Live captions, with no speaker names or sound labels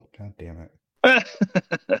God damn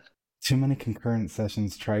it. Too many concurrent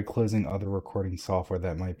sessions. Try closing other recording software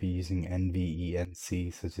that might be using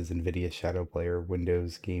NVENC, such as NVIDIA Shadow Player,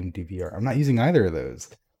 Windows Game DVR. I'm not using either of those.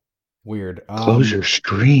 Weird. Close your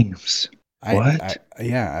streams. I What?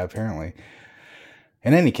 yeah, apparently.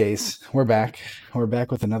 In any case, we're back. We're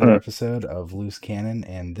back with another Uh, episode of Loose Cannon,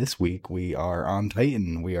 and this week we are on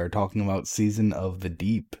Titan. We are talking about Season of the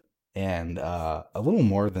Deep, and a little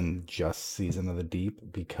more than just Season of the Deep,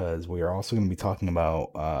 because we are also going to be talking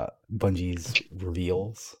about Bungie's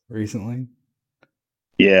reveals recently.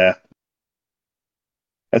 yeah,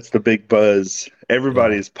 that's the big buzz. Yeah.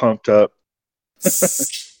 Everybody's pumped up. Forgot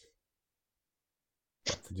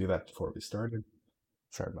to do that before we started.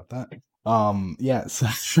 Sorry about that. Yeah, so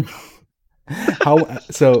how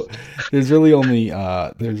so there's really only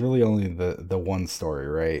the one story,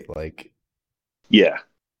 right? Like Yeah.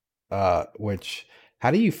 which how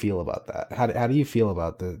do you feel about that? How do you feel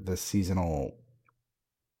about the seasonal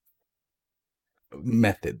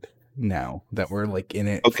method now that we're like in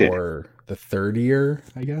it Okay. for the third year,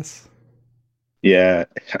 I guess? Yeah,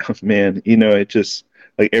 man, it just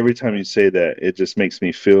like every time you say that, it just makes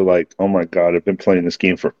me feel like, oh my God, I've been playing this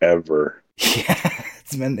game forever. Yeah,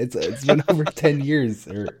 it's been over 10 years,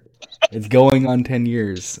 or it's going on 10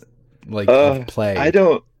 years like of I play.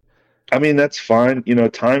 don't, I mean, that's fine.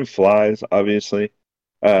 Time flies, obviously.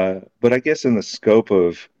 But I guess in the scope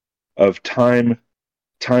of time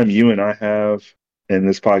you and I have in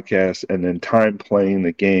this podcast, and then time playing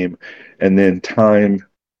the game, and then time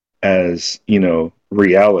as,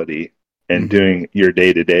 reality and Mhm. doing your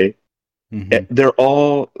day to day. Mhm. They're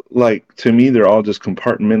all like, to me, they're all just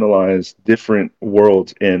compartmentalized different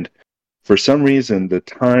worlds. And for some reason, the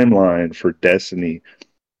timeline for Destiny,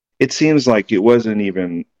 it seems like it wasn't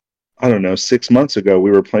even, I don't know, 6 months ago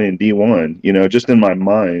we were playing D1, just in my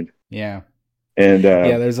mind. Yeah. And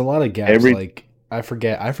Yeah, there's a lot of gaps. every, Like I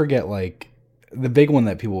forget like the big one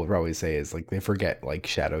that people would probably say is like they forget like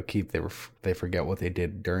Shadowkeep. They forget what they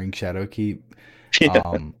did during Shadowkeep.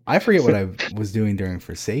 yeah, I forget what I was doing during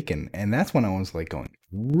Forsaken, and that's when I was like going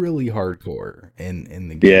really hardcore in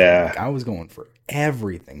the game. yeah. Like I was going for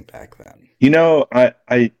everything back then.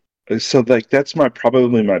 So like that's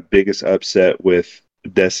probably my biggest upset with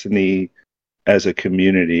Destiny as a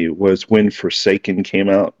community was when Forsaken came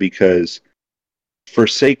out, because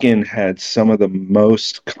Forsaken had some of the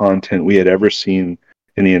most content we had ever seen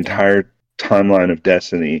in the Yeah. entire timeline of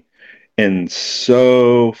Destiny, and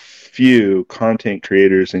so few content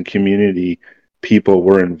creators and community people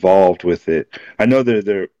were involved with it. I know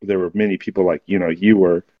there were many people like you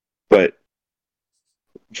were, but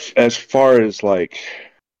as far as like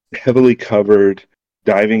heavily covered,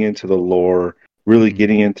 diving into the lore, really Mm-hmm.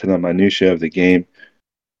 getting into the minutia of the game,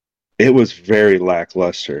 it was very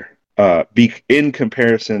lackluster. In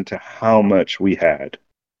comparison to how much we had,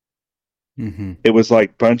 Mm-hmm. it was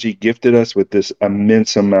like Bungie gifted us with this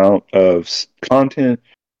immense amount of content,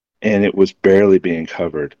 and it was barely being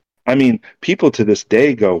covered. I mean, people to this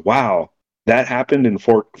day go, "Wow, that happened in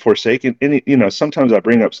Forsaken." And sometimes I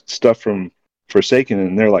bring up stuff from Forsaken,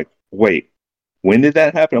 and they're like, "Wait, when did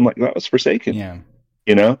that happen?" I'm like, "That was Forsaken." Yeah.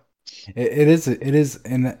 You know? It is,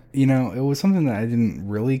 and it was something that I didn't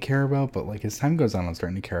really care about, but like as time goes on, I'm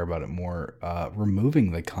starting to care about it more.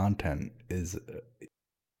 Removing the content is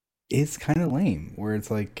kind of lame. Where it's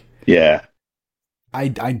like Yeah, I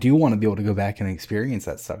do want to be able to go back and experience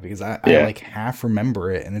that stuff because I yeah, like half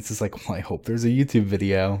remember it, and it's just like, well, I hope there's a YouTube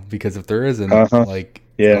video because if there isn't, uh huh, like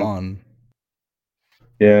it's yeah, gone.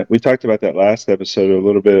 yeah. We talked about that last episode a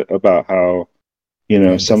little bit about how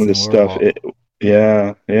Yeah, some of Destiny this Lore stuff. Vault.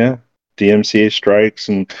 Yeah, yeah. DMCA strikes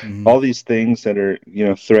and Hmm. all these things that are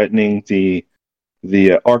threatening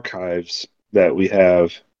the archives that we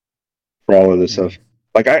have for all of this Yeah. stuff.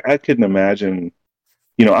 Like I couldn't imagine.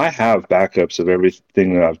 I have backups of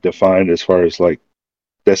everything that I've defined as far as like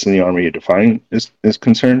Destiny Army defined is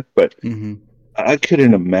concerned, but Hmm. I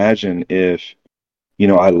couldn't imagine if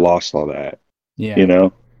I lost all that. You Yeah.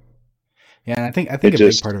 know, Yeah, and I think it a big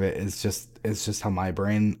just part of it is just how my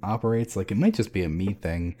brain operates. Like it might just be a me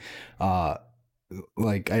thing. Uh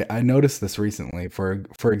like I noticed this recently. For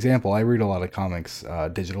example, I read a lot of comics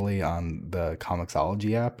digitally on the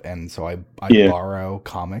Comixology app, and so I yeah. borrow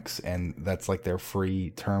comics, and that's like their free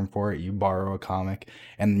term for it. You borrow a comic,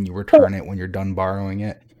 and then you return it when you're done borrowing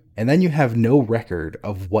it, and then you have no record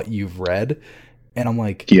of what you've read. And I'm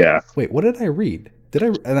like, Yeah. wait, what did I read? Did I?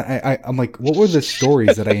 And I'm like, what were the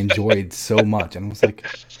stories that I enjoyed so much? And I was like,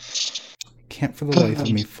 can't for the life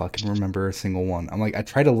of me fucking remember a single one. I'm like, I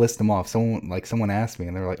try to list them off. Someone asked me,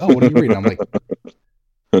 and they're like, "Oh, what are you reading?" I'm like,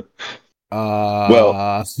 Well,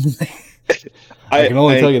 uh, I can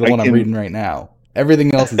only tell you the I one I'm can reading right now.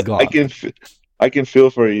 Everything else is I gone. can I can feel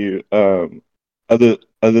for you. Other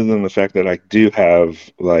than the fact that I do have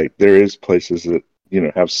like there is places that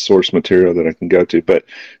have source material that I can go to, but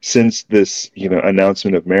since this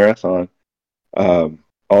announcement of Marathon,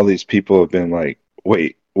 all these people have been like,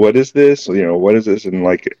 "Wait, what is this? What is this?" And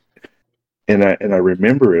like, and I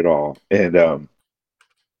remember it all, and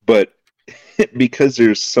but because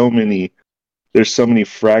there's so many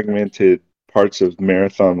fragmented parts of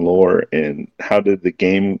Marathon lore and how did the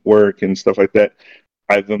game work and stuff like that.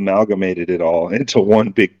 I've amalgamated it all into one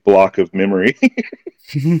big block of memory.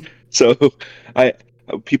 So I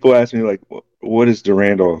people ask me like, what is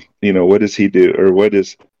Durandal? What does he do? Or what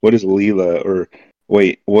is Leela? Or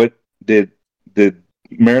wait, what did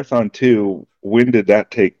Marathon 2, when did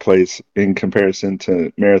that take place in comparison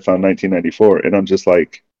to Marathon 1994? And I'm just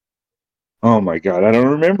like, oh my God, I don't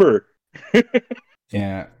remember.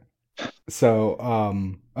 Yeah.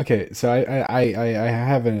 So, okay, so I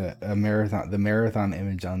have a marathon, the marathon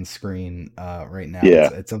image on screen right now. It's Yeah,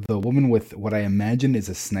 it's of the woman with what I imagine is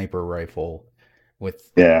a sniper rifle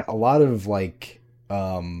with yeah, a lot of like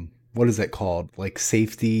what is it called? Like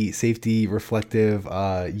safety reflective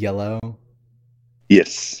yellow.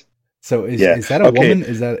 yes, So is yeah. is that a Okay, woman?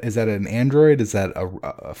 Is that an android? Is that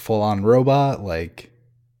a full-on robot? Like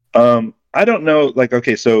I don't know. Like,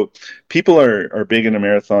 okay, so people are big into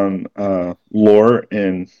marathon lore,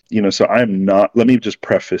 and so I'm not. Let me just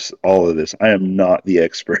preface all of this. I am not the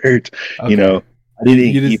expert. you okay. know, I didn't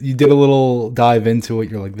even. You did a little dive into it.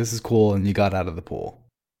 You're like, this is cool, and you got out of the pool.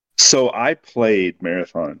 So I played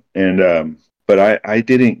marathon, and but I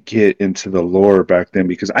didn't get into the lore back then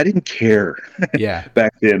because I didn't care Yeah.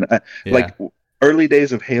 back then. Yeah. Like early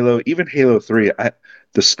days of Halo, even Halo 3.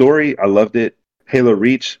 The story I loved it. Halo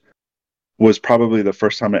Reach was probably the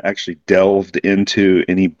first time I actually delved into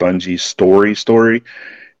any Bungie story.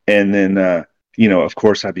 And then, of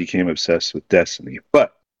course, I became obsessed with Destiny.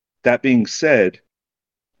 But that being said,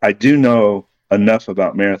 I do know enough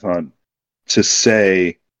about Marathon to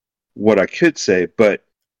say what I could say, but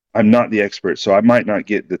I'm not the expert. So I might not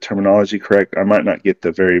get the terminology correct. I might not get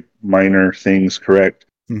the very minor things correct.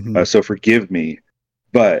 Hmm. So forgive me.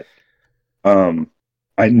 But um,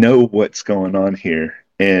 I know what's going on here,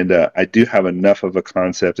 and I do have enough of a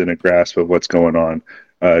concept and a grasp of what's going on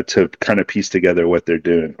to kind of piece together what they're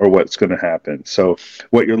doing or what's going to happen. So,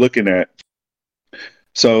 what you're looking at,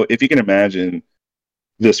 so if you can imagine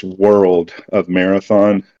this world of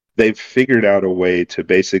Marathon, they've figured out a way to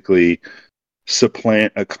basically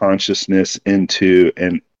supplant a consciousness into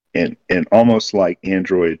an almost like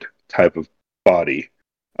android type of body,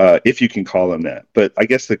 if you can call them that. But I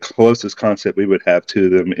guess the closest concept we would have to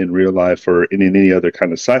them in real life or in any other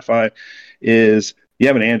kind of sci-fi is you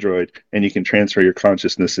have an android and you can transfer your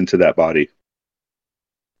consciousness into that body,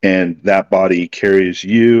 and that body carries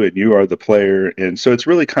you and you are the player. And so it's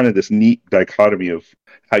really kind of this neat dichotomy of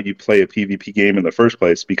how you play a PvP game in the first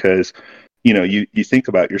place, because you think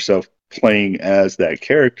about yourself playing as that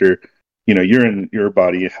character. You're in your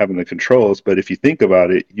body having the controls, but if you think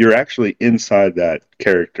about it, you're actually inside that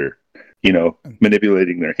character,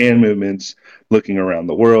 manipulating their hand movements, looking around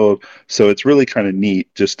the world. So it's really kind of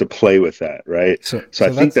neat just to play with that, right? So So I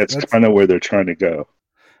so think that's that's that's kind of where they're trying to go.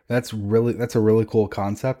 that's a really cool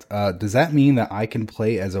concept. Does that mean that I can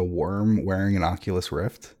play as a worm wearing an Oculus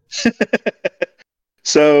Rift?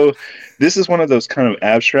 So this is one of those kind of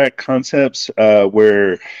abstract concepts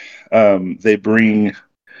where they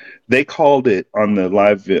called it on the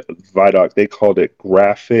live Vidoc, they called it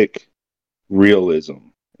graphic realism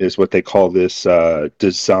is what they call this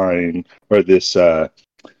design, or this um,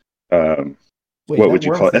 Wait, what that would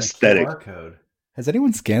you call worm's it, got a aesthetic. QR code. Has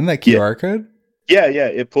anyone scanned that Yeah, QR code? yeah.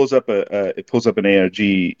 It pulls up an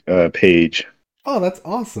ARG page. Oh, that's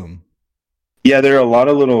awesome. Yeah, there are a lot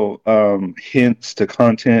of little hints to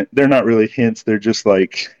content. They're not really hints; they're just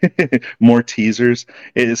like more teasers.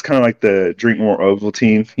 It's kind of like the Drink More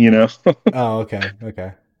Ovaltine. Oh, okay,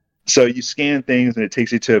 okay. So you scan things, and it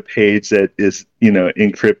takes you to a page that is,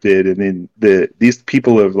 encrypted, and then these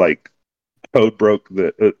people have like code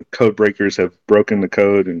breakers have broken the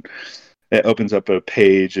code, and it opens up a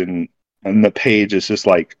page, and the page is just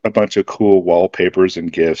like a bunch of cool wallpapers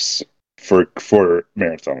and gifs for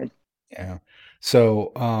Marathon. Yeah.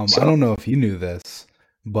 So, I So don't know if you knew this,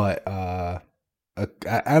 but I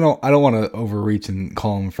don't want to overreach and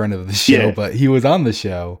call him a friend of the show, yeah, but he was on the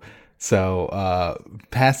show. So,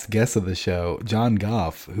 past guest of the show, John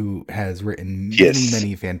Goff, who has written yes,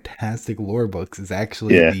 many fantastic lore books, is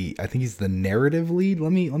actually yeah. I think he's the narrative lead.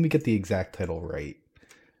 Let me get the exact title right.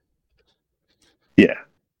 Yeah,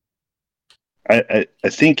 I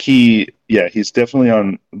think he's definitely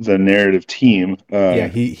on the narrative team. Yeah,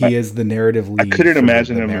 he is the narrative I lead couldn't for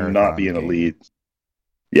imagine the him not marathon being a game. lead.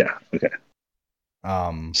 Yeah, okay.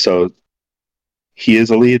 Um, So he is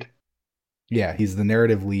a lead. yeah, he's the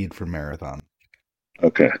narrative lead for marathon,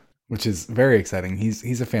 Okay. which is very exciting.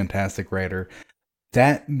 He's a fantastic writer.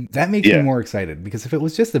 That makes me Yeah. more excited because if it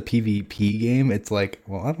was just a PvP game, it's like,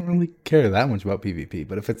 well, I don't really care that much about PvP.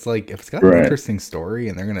 But if it's like if it's got an Right. interesting story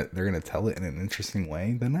and they're gonna tell it in an interesting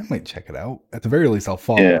way, then I might check it out. At the very least, I'll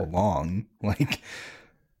follow Yeah. along. Like,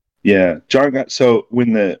 Yeah. John got so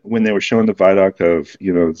when they were showing the Vidoc of,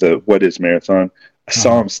 the what is marathon, I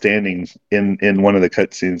saw uh-huh. him standing in one of the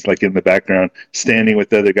cutscenes, like in the background, standing with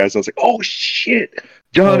the other guys. I was like, oh shit, Oh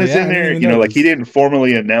John is yeah, in I didn't there. even Like he notice. didn't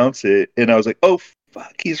formally announce it, and I was like, oh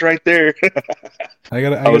fuck, he's right there. I I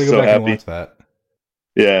gotta was go so back and happy. watch that.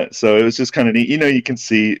 Yeah, so it was just kind of neat. You can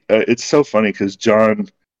see it's so funny because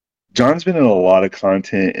John's been in a lot of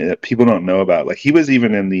content that people don't know about. Like he was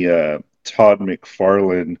even in the Todd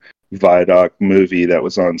McFarlane Vidoc movie that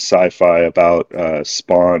was on Sci-Fi about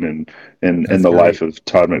Spawn and That's the life great. of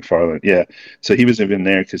Todd McFarlane. Yeah, so he was even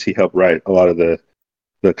there because he helped write a lot of the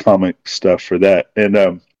comic stuff for that.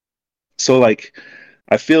 And so like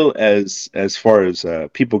I feel as far as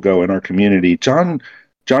people go in our community, John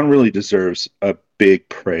really deserves a big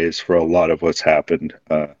praise for a lot of what's happened.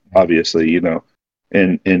 Obviously,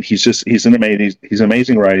 and he's an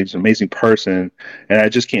amazing writer, he's an amazing person, and I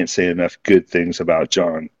just can't say enough good things about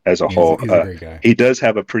John as a whole. He's a great guy. He does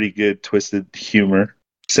have a pretty good twisted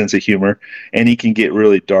sense of humor, and he can get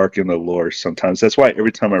really dark in the lore sometimes. That's why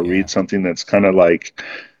every time I Yeah. read something that's kind of like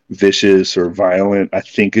vicious or violent,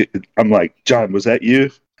 I'm like, John, was that you?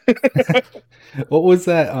 What was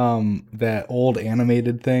that old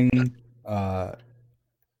animated thing? Uh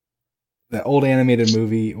that old animated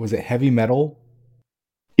movie, was it Heavy Metal?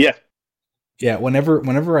 Yeah. Yeah,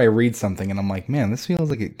 whenever I read something and I'm like, man, this feels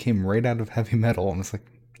like it came right out of Heavy Metal, and it's like,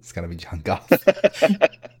 it's gotta be John Goff.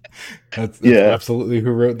 That's Yeah. absolutely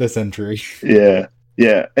who wrote this entry. Yeah,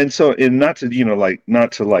 yeah, and so, and not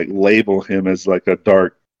to like label him as like a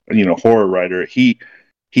dark, horror writer. He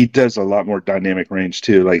does a lot more dynamic range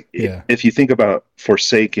too. Like Yeah. if you think about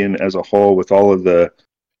Forsaken as a whole, with all of the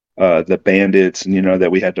bandits and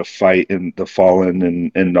that we had to fight and the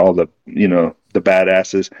Fallen and all the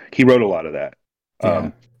badasses, he wrote a lot of that.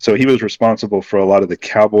 Yeah. So he was responsible for a lot of the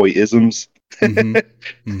cowboy isms, Mm-hmm.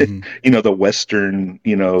 Mm-hmm. the Western,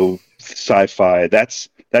 sci-fi. That's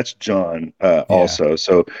John Yeah. also.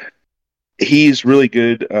 So he's really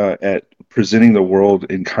good at presenting the world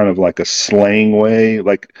in kind of like a slang way.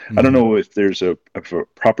 Like I don't Mm-hmm. know if a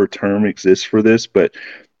proper term exists for this, but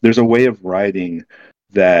there's a way of writing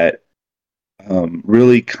that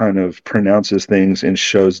really kind of pronounces things and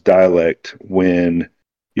shows dialect when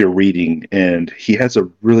you're reading. And he has a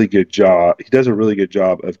really good job. He does a really good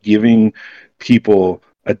job of giving people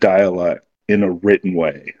a dialect in a written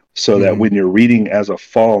way, so that Mm-hmm. when you're reading as a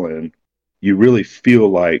fallen, you really feel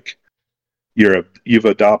like you've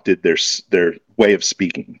adopted their way of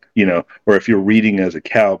speaking. Or if you're reading as a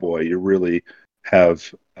cowboy, you really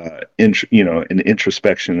have an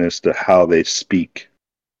introspection as to how they speak.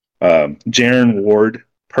 Jaron Ward,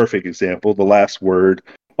 perfect example. The Last Word,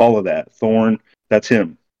 all of that. Thorn, that's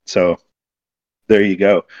him. So there you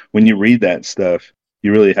go. When you read that stuff,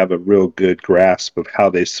 you really have a real good grasp of how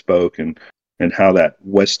they spoke and how that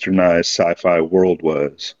westernized sci-fi world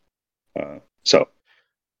was. So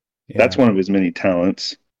that's Yeah. one of his many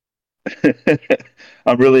talents.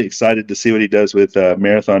 I'm really excited to see what he does with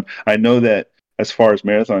Marathon. I know that as far as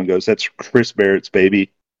Marathon goes, that's Chris Barrett's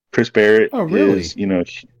baby. Chris Barrett Oh, is, really?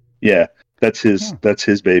 yeah, Huh. that's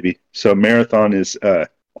his baby. So Marathon is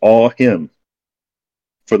all him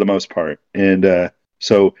for the most part. And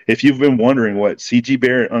so if you've been wondering what CG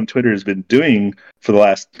Barrett on Twitter has been doing for the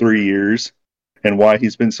last 3 years and why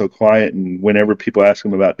he's been so quiet, and whenever people ask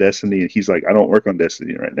him about Destiny, and he's like, I don't work on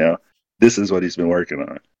Destiny right now. This is what he's been working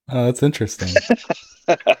on. Oh, that's interesting.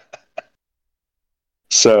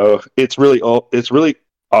 So it's really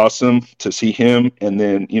awesome to see him, and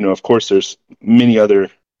then of course there's many other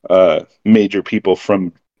major people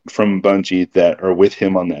from Bungie that are with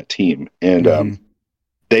him on that team, and Mm-hmm.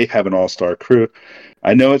 they have an all-star crew.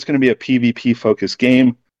 I know it's going to be a PvP focused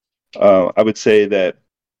game. I would say that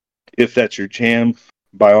if that's your jam,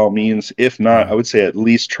 by all means. If not, I Yeah. would say at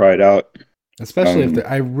least try it out. Especially if Um,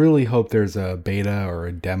 I really hope there's a beta or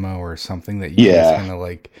a demo or something that you can just yeah, kind of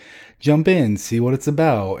like jump in, see what it's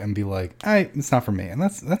about, and be like, "I, it's not for me," and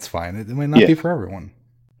that's fine. It might not yeah, be for everyone.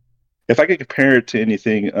 if I could compare it to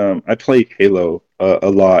anything, I play Halo a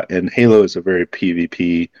lot, and Halo is a very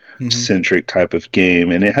PvP Hmm. centric type of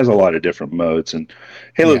game, and it has a lot of different modes. And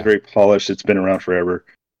Halo is Yeah. very polished; it's been around forever.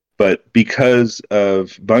 But because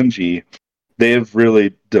of Bungie, they have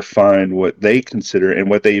really defined what they consider, and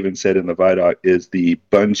what they even said in the Vidoc is the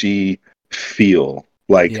Bungie feel,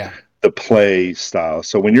 like Yeah. the play style.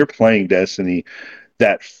 So when you're playing Destiny,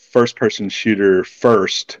 that first person shooter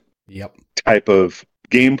first Yep. type of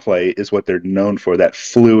gameplay is what they're known for. That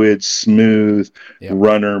fluid, smooth Yep.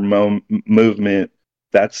 runner movement.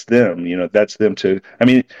 That's them. That's them too. I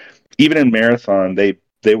mean, even in Marathon, they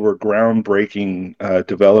were groundbreaking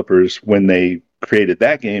developers when they created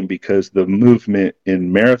that game, because the movement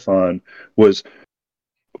in Marathon was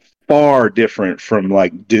far different from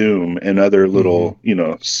like Doom and other Hmm. little,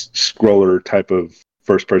 scroller type of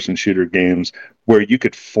first person shooter games where you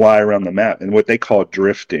could fly around the map, and what they call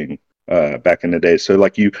drifting back in the day. So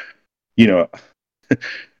like you know,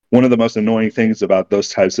 one of the most annoying things about those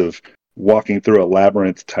types of walking through a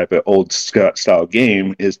labyrinth type of old style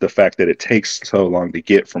game is the fact that it takes so long to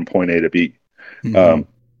get from point A to B. Hmm. Um,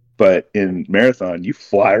 but in Marathon, you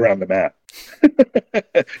fly around the map.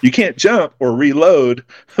 You can't jump or reload,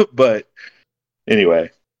 but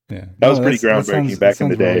anyway, Yeah. that was No, pretty that groundbreaking back in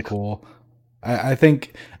the sounds really day. cool. I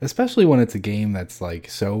think, especially when it's a game that's like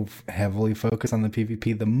so heavily focused on the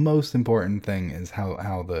PvP, the most important thing is how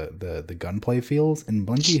the gunplay feels, and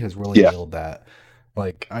Bungie has really Yeah, nailed that.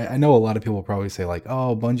 Like, I know a lot of people probably say like,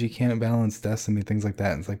 "Oh, Bungie can't balance Destiny," things like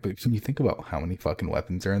that. And it's like, but when you think about how many fucking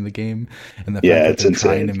weapons are in the game, and the fact yeah, that it's they're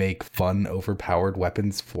trying insane. to make fun, overpowered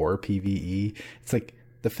weapons for PvE, it's like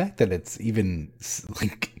the fact that it's even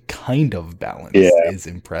like kind of balanced Yeah, is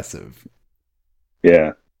impressive.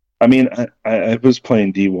 yeah. I mean, I was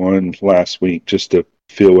playing D1 last week just to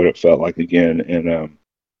feel what it felt like again, and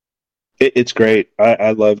it's great.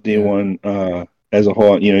 I love Yeah. D1 as a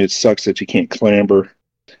whole. It sucks that you can't clamber,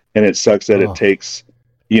 and it sucks that it Oh, takes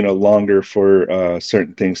longer for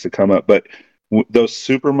certain things to come up. But those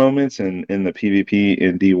super moments in the PvP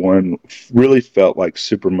in D1 really felt like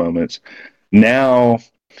super moments. Now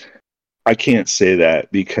I can't say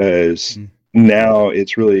that, because mm, now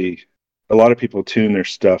it's really, a lot of people tune their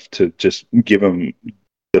stuff to just give them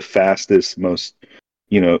the fastest, most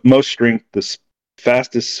strength,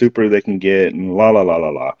 fastest super they can get, and la la la la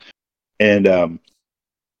la. And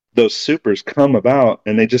those supers come about,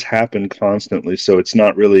 and they just happen constantly. So it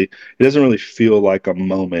doesn't really feel like a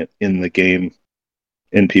moment in the game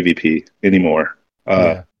in PvP anymore.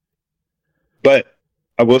 yeah. But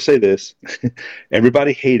I will say this: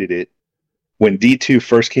 everybody hated it when D2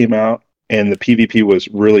 first came out, and the PvP was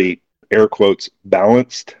really, air quotes,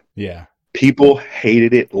 balanced. Yeah. People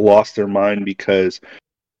hated it, lost their mind, because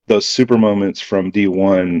those super moments from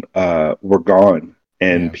D1 were gone,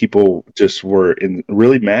 and Yeah. people just were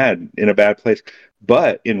really mad, in a bad place.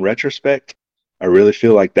 But in retrospect, I really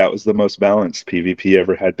feel like that was the most balanced PvP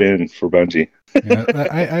ever had been for Bungie. Yeah.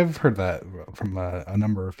 I've heard that from a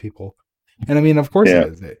number of people. And I mean, of course it Yeah,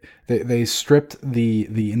 is. They stripped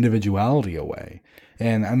the individuality away.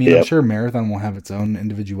 And I mean, I'm yep, sure Marathon will have its own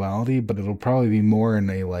individuality, but it'll probably be more in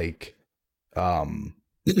a like, um,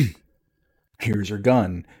 here's your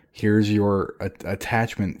gun, here's your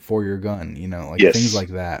attachment for your gun, like things yes, like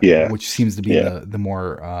that, yeah, which seems to be yeah, the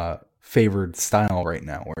more favored style right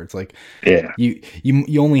now, where it's like yeah, you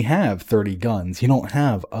only have 30 guns. You don't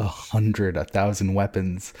have 100, 1,000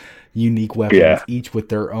 weapons, unique weapons, yeah, each with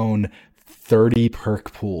their own 30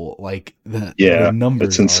 perk pool. Like the yeah. It's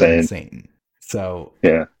numbers are insane. insane. So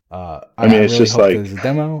Yeah, I I mean, it's really just hope like, there's a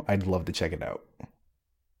demo. I'd love to check it out.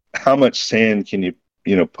 how much sand can you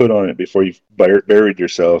put on it before you've buried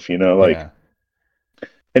yourself? Like, Yeah.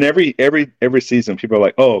 and every season, people are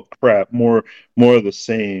like, "Oh crap, more of the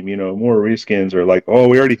same," more reskins, or like, "Oh,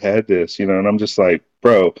 we already had this," and I'm just like,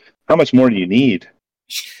 "Bro, how much more do you need?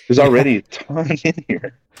 There's Yeah. already a ton in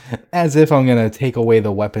here." As if I'm gonna take away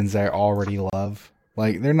the weapons I already love.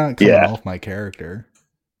 Like they're not coming Yeah, off my character.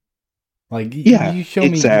 Like yeah, you show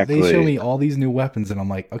me, they show exactly. me all these new weapons, and I'm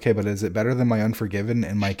like, okay, but is it better than my Unforgiven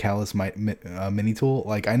and my Callus mini tool?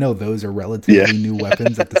 Like I know those are Yeah, relatively new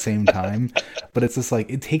weapons at the same time, but it's just like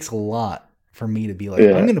it takes a lot for me to be like,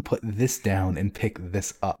 I'm yeah, gonna put this down and pick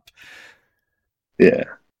this up. yeah.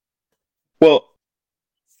 Well,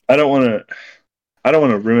 I don't want to. I don't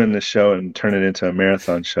want to ruin this show and turn it into a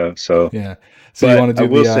marathon show. So, Yeah. So you want but to I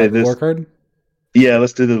do will say the lore this. card? Yeah,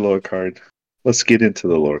 let's do the lore card. Let's get into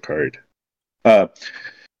the lore card. Uh,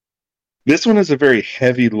 this one is a very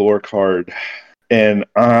heavy lore card, and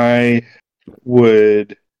I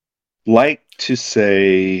would like to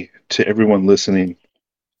say to everyone listening,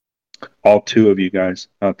 all two of you guys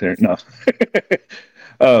out there. No.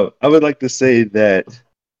 I would like to say that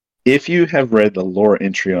if you have read the lore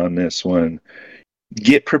entry on this one,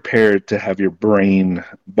 get prepared to have your brain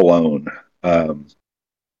blown. Um,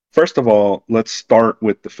 First of all, let's start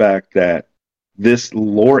with the fact that this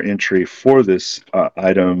lore entry for this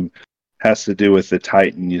item has to do with the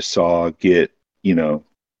Titan you saw get,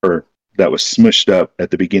 or that was smushed up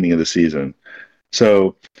at the beginning of the season.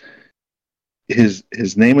 So his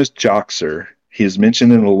name is Joxer. He is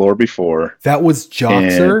mentioned in the lore before. That was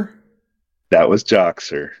Joxer? That was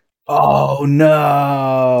Joxer. Oh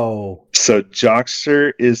no. So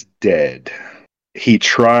Joxer is dead. He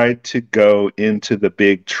tried to go into the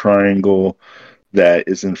big triangle that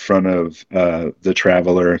is in front of the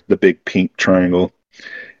Traveler, the big pink triangle.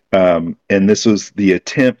 And this was the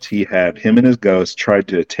attempt he had. Him and his ghost tried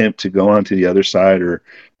to attempt to go onto the other side, or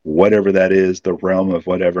whatever that is, the realm of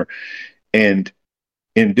whatever. And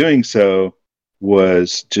in doing so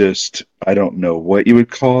was just, I don't know what you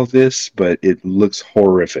would call this, but it looks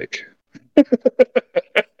horrific.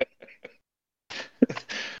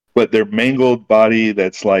 But their mangled body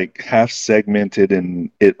that's like half segmented,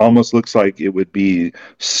 and it almost looks like it would be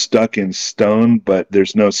stuck in stone, but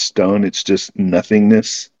there's no stone, it's just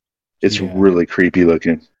nothingness. It's really creepy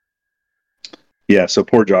looking. Yeah, so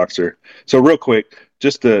poor Joxer. So real quick,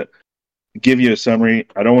 just to give you a summary,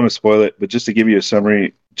 I don't want to spoil it, but just to give you a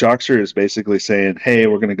summary, Joxer is basically saying, hey,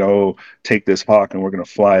 we're going to go take this hawk and we're going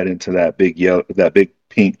to fly it into that big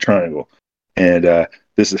pink triangle. And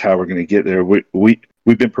this is how we're going to get there.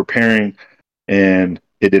 We've been preparing, and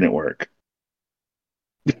it didn't work.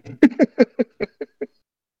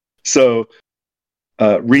 So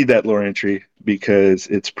read that lore entry because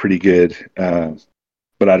it's pretty good,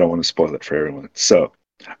 but I don't want to spoil it for everyone. So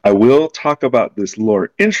I will talk about this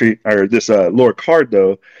lore entry, or this lore card,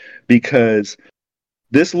 though, because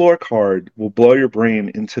this lore card will blow your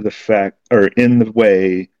brain into the fact, or in the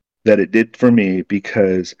way that it did for me,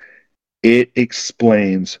 because it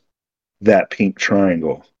explains that pink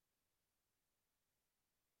triangle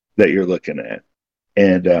that you're looking at.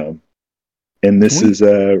 And this is this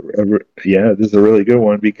is a really good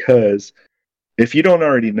one, because if you don't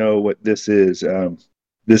already know what this is a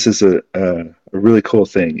really cool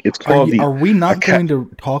thing. It's called Are we not going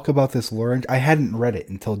to talk about this lore entry? I hadn't read it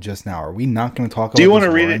until just now. Are we not going to talk about Do you want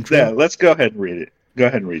to read it? Entry? Yeah, let's go ahead and read it. Go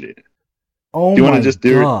ahead and read it. Oh, do you want to just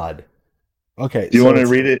do God. It? Okay. Do you want to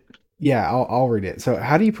read it? Yeah, I'll read it. So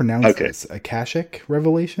how do you pronounce this? Akashic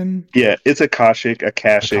Revelation? Yeah, it's Akashic.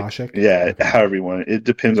 Yeah, okay. However you want it. It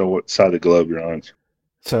depends on what side of the globe you're on.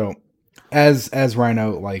 So as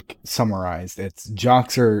Rhino summarized, it's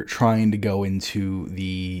Joxer trying to go into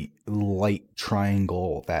the light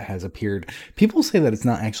triangle that has appeared. People say that it's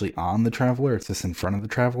not actually on the Traveler, it's just in front of the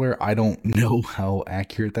Traveler. I don't know how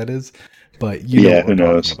accurate that is, but you know what we're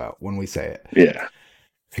talking about when we say it. Yeah.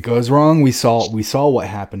 If it goes wrong, we saw what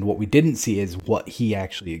happened. What we didn't see is what he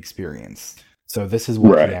actually experienced. So this is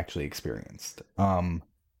what he actually experienced.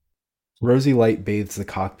 Rosy light bathes the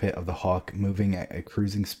cockpit of the Hawk, moving at a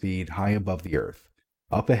cruising speed high above the Earth.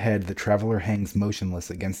 Up ahead, the Traveler hangs motionless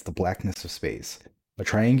against the blackness of space, a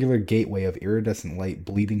triangular gateway of iridescent light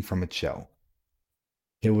bleeding from its shell.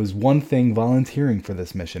 It was one thing volunteering for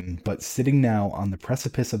this mission, but sitting now on the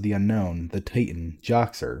precipice of the unknown, the Titan,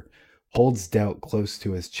 Joxer, holds doubt close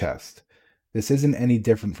to his chest. This isn't any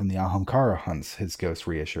different from the Ahamkara hunts, his ghost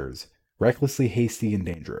reassures, recklessly hasty and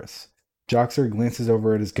dangerous. Joxer glances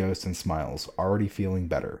over at his ghost and smiles, already feeling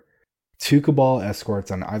better. 2 Cabal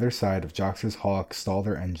escorts on either side of Joxer's Hawk stall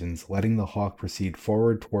their engines, letting the Hawk proceed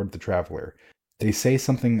forward toward the Traveler. They say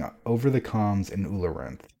something over the comms in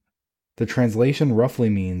Ularenth. The translation roughly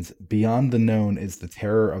means, beyond the known is the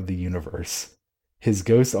terror of the universe. His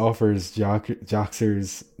ghost offers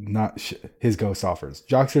Joxer's not sure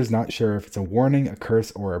if it's a warning, a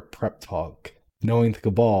curse, or a prep talk. Knowing the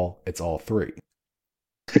Cabal, it's all 3.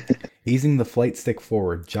 Easing the flight stick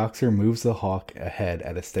forward, Joxer moves the Hawk ahead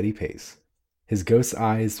at a steady pace. His ghost's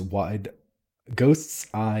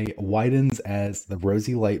eye widens as the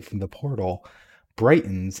rosy light from the portal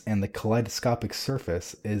brightens, and the kaleidoscopic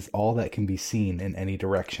surface is all that can be seen in any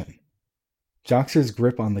direction. Joxer's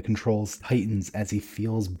grip on the controls tightens as he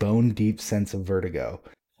feels bone-deep sense of vertigo,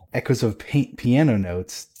 echoes of piano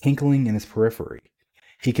notes tinkling in his periphery.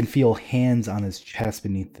 He can feel hands on his chest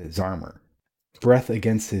beneath his armor, breath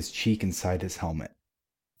against his cheek inside his helmet.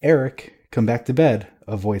 Eric, come back to bed,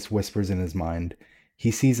 a voice whispers in his mind.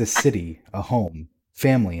 He sees a city, a home,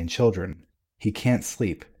 family, and children. He can't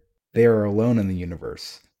sleep. They are alone in the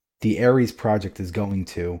universe. The Ares project is going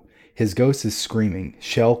to. His ghost is screaming,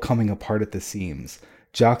 shell coming apart at the seams.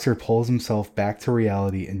 Joxer pulls himself back to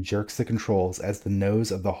reality and jerks the controls as the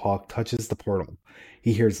nose of the hawk touches the portal.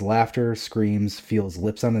 He hears laughter, screams, feels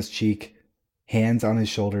lips on his cheek, hands on his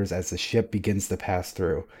shoulders as the ship begins to pass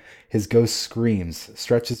through. His ghost screams,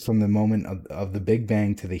 stretches from the moment of the Big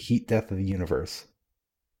Bang to the heat death of the universe.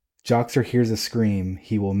 Joxer hears a scream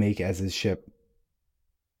he will make as his ship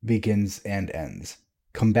begins and ends.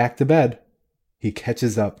 Come back to bed. He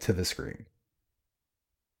catches up to the scream.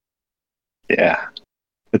 Yeah,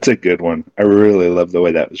 it's a good one. I really love the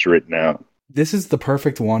way that was written out. This is the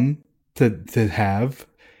perfect one to have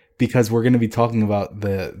because we're going to be talking about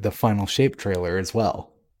the final shape trailer as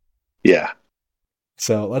well. Yeah.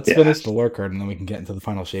 So let's finish the lore card and then we can get into the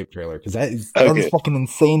final shape trailer because that is fucking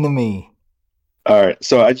insane to me. All right,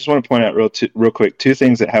 so I just want to point out real quick two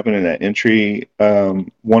things that happened in that entry.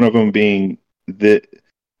 One of them being the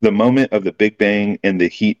moment of the Big Bang and the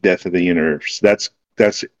heat death of the universe. That's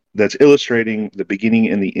illustrating the beginning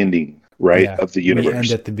and the ending, right, of the universe. We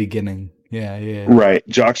end at the beginning. Yeah. Right.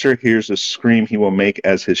 Joxer hears a scream he will make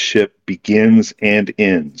as his ship begins and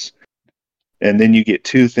ends. And then you get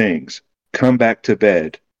two things. Come back to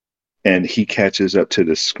bed, and he catches up to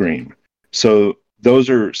the scream. So those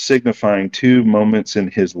are signifying two moments in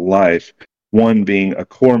his life, one being a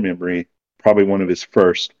core memory, probably one of his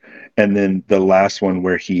first, and then the last one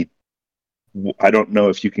where he, I don't know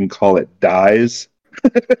if you can call it dies,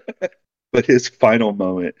 but his final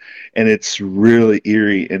moment. And it's really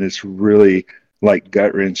eerie and it's really like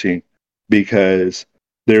gut-wrenching because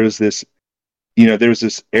there was this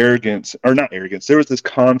arrogance, or not arrogance, there was this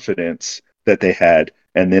confidence that they had,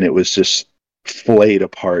 and then it was just flayed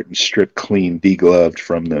apart and stripped clean, degloved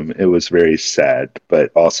from them. It was very sad,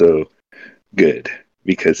 but also good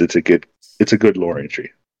because it's a good lore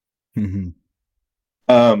entry.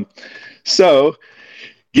 Mm-hmm. So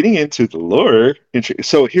getting into the lore entry.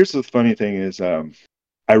 So here's the funny thing is,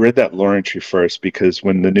 I read that lore entry first because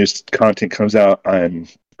when the new content comes out, I'm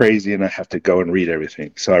crazy and I have to go and read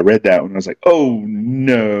everything. So I read that one and I was like, oh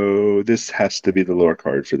no, this has to be the lore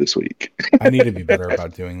card for this week. I need to be better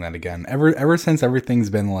about doing that again. Ever since everything's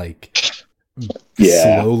been like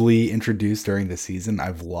slowly introduced during the season,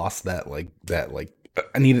 I've lost that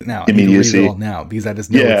I need it now. I need to read it all now because I just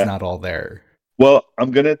know it's not all there. Well, I'm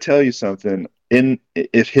gonna tell you something.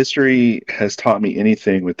 If history has taught me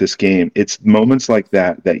anything with this game, it's moments like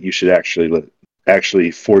that that you should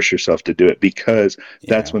actually force yourself to do it because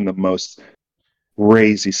that's when the most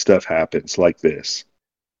crazy stuff happens like this.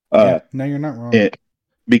 No, you're not wrong.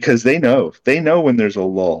 Because they know when there's a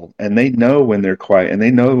lull, and they know when they're quiet, and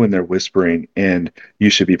they know when they're whispering, and you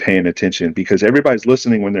should be paying attention because everybody's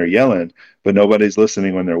listening when they're yelling, but nobody's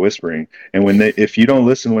listening when they're whispering. And if you don't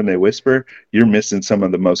listen when they whisper, you're missing some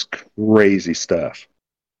of the most crazy stuff.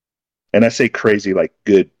 And I say crazy like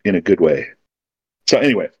good, in a good way. So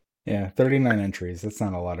anyway. Yeah, 39 entries. That's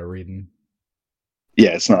not a lot of reading.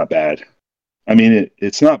 Yeah, it's not bad. I mean,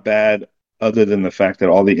 it's not bad other than the fact that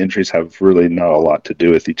all the entries have really not a lot to do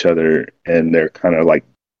with each other, and they're kind of like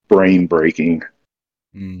brain breaking.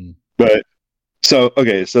 But so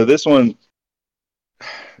this one,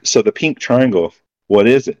 so the pink triangle, what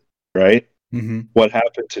is it, right? Mm-hmm. What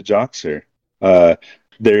happened to Joxer?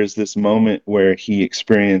 There's this moment where he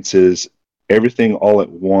experiences everything all at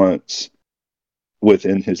once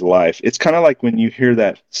within his life. It's kind of like when you hear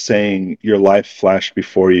that saying, your life flashed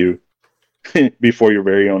before you, before your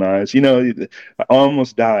very own eyes. You know, I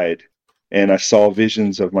almost died and I saw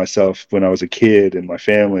visions of myself when I was a kid and my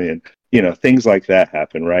family, and you know, things like that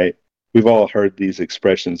happen, right? We've all heard these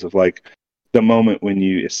expressions of like the moment when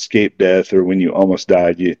you escape death or when you almost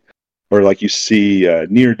died, or like you see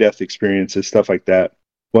near death experiences, stuff like that.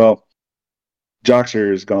 Well,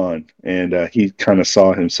 Joxer is gone, and he kind of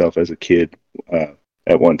saw himself as a kid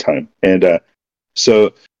at one time. And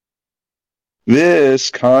so this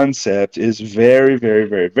concept is very, very,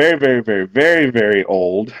 very, very, very, very, very, very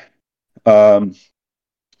old. And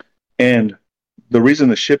the reason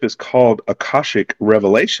the ship is called Akashic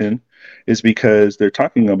Revelation is because they're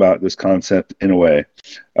talking about this concept in a way.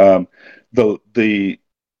 The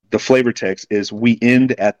flavor text is we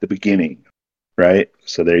end at the beginning, right?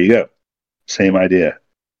 So there you go. Same idea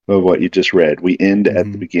of what you just read. We end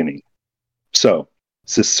at the beginning. So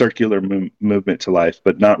it's a circular movement to life,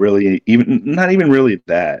 but not even really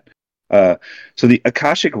that. So the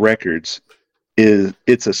Akashic Records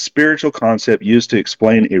it's a spiritual concept used to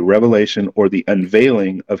explain a revelation or the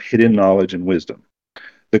unveiling of hidden knowledge and wisdom.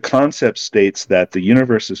 The concept states that the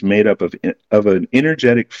universe is made up of an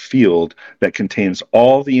energetic field that contains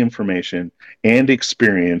all the information and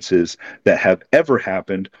experiences that have ever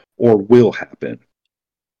happened or will happen.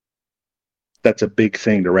 that's a big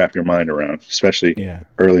thing to wrap your mind around, especially Yeah.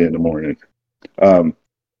 early in the morning. Um,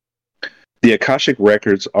 the Akashic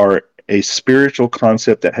records are a spiritual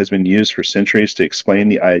concept that has been used for centuries to explain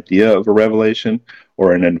the idea of a revelation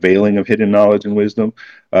or an unveiling of hidden knowledge and wisdom.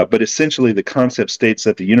 But essentially, the concept states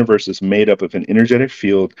that the universe is made up of an energetic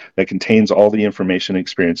field that contains all the information and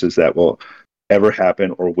experiences that will ever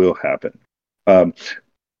happen or will happen. Um,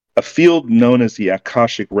 a field known as the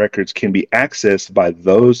Akashic records can be accessed by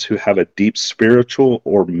those who have a deep spiritual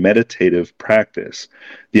or meditative practice.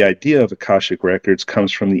 The idea of Akashic records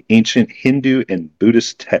comes from the ancient Hindu and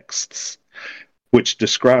Buddhist texts, which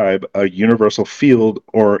describe a universal field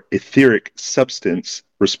or etheric substance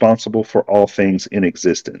responsible for all things in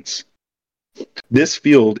existence. This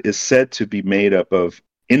field is said to be made up of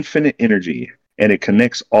infinite energy, and it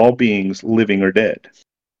connects all beings, living or dead.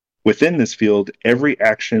 Within this field, every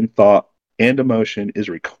action, thought, and emotion is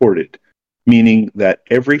recorded, meaning that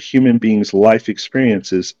every human being's life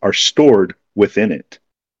experiences are stored within it.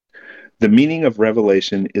 The meaning of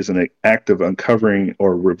revelation is an act of uncovering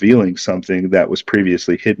or revealing something that was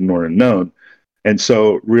previously hidden or unknown. And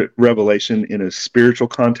so, revelation in a spiritual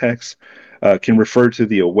context can refer to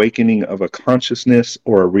the awakening of a consciousness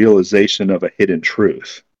or a realization of a hidden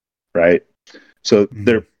truth, right? So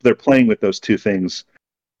they're playing with those two things.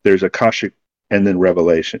 There's Akashic and then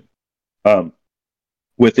revelation.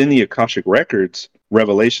 Within the Akashic records,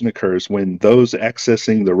 revelation occurs when those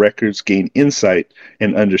accessing the records gain insight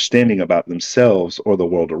and understanding about themselves or the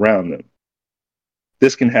world around them.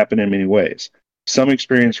 This can happen in many ways. Some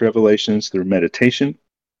experience revelations through meditation,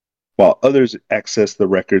 while others access the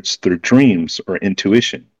records through dreams or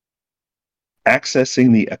intuition.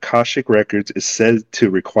 Accessing the Akashic records is said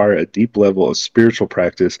to require a deep level of spiritual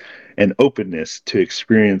practice and openness to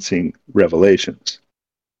experiencing revelations.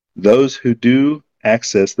 Those who do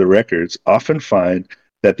access the records often find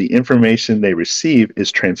that the information they receive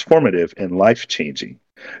is transformative and life-changing,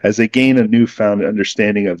 as they gain a newfound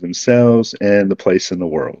understanding of themselves and the place in the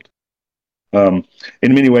world. In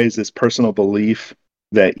many ways, this personal belief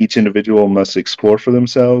that each individual must explore for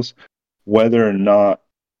themselves, whether or not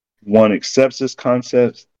one accepts this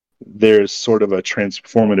concept, there's sort of a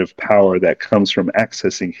transformative power that comes from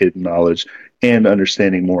accessing hidden knowledge and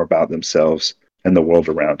understanding more about themselves and the world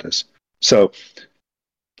around us. So,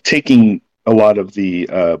 taking a lot of the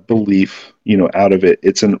belief, out of it,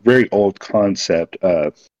 it's a very old concept,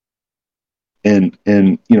 and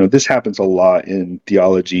this happens a lot in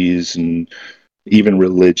theologies and even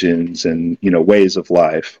religions and ways of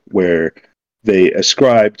life where they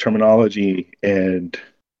ascribe terminology and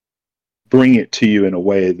bring it to you in a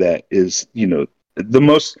way that is, the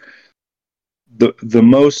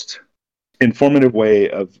most informative way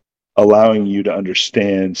of allowing you to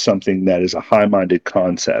understand something that is a high-minded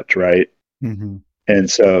concept, right? Mm-hmm. And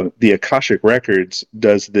so the Akashic Records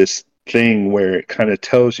does this thing where it kind of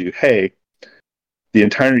tells you, hey, the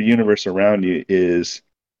entire universe around you is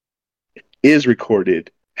recorded,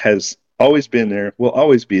 has always been there, will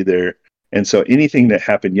always be there. And so anything that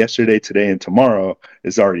happened yesterday, today, and tomorrow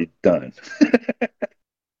is already done.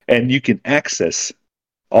 And you can access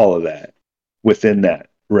all of that within that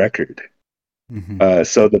record. Mm-hmm.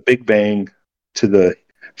 So the Big Bang to the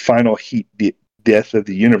final heat death of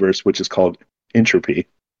the universe, which is called entropy,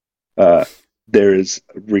 there is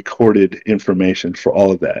recorded information for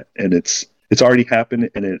all of that. And it's already happened,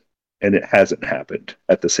 and it hasn't happened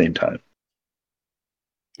at the same time.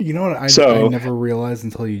 You know what I never realized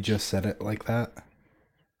until you just said it like that?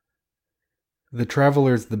 The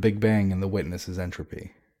Traveler is the Big Bang and the Witness is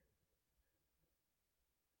entropy.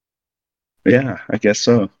 Yeah, I guess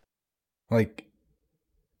so. Like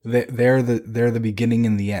they're the beginning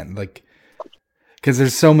and the end. Like, because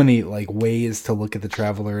there's so many ways to look at the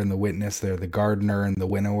Traveler and the Witness. They're the gardener and the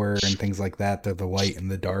winnower and things like that. They're the light and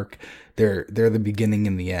the dark. They're the beginning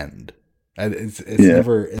and the end.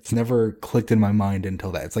 It's never clicked in my mind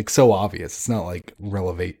until that. It's so obvious. It's not like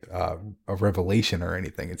a revelation or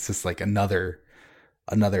anything. It's just another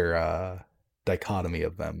dichotomy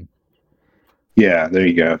of them. Yeah, there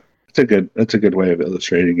you go. That's a good way of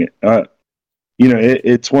illustrating it.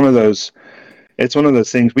 It's one of those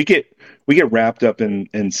things we get wrapped up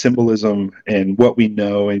in symbolism and what we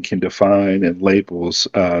know and can define and labels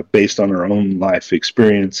based on our own life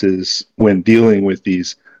experiences when dealing with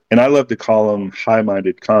these. And I love to call them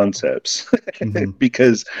high-minded concepts Mm-hmm.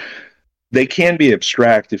 because they can be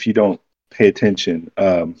abstract if you don't pay attention.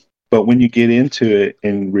 But when you get into it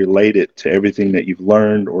and relate it to everything that you've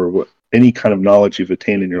learned or any kind of knowledge you've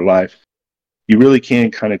attained in your life, you really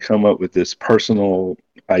can kind of come up with this personal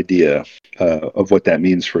idea of what that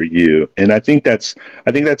means for you. And I think that's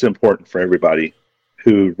important for everybody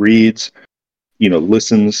who reads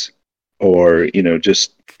listens or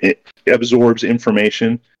just it absorbs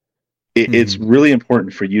information, it's really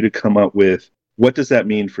important for you to come up with what does that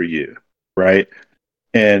mean for you, right?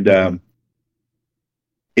 And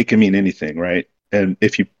it can mean anything, right? And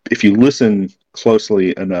if you listen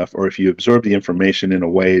closely enough, or if you absorb the information in a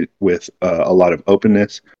way with a lot of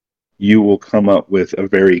openness, you will come up with a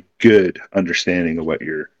very good understanding of what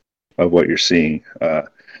you're seeing.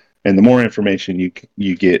 And the more information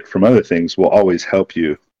you get from other things will always help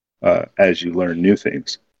you as you learn new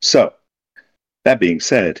things. So, that being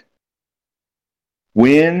said,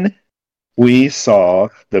 when we saw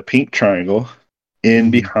the pink triangle in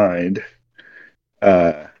behind,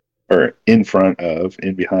 or in front of,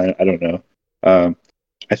 in behind, I don't know.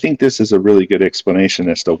 I think this is a really good explanation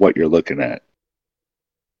as to what you're looking at.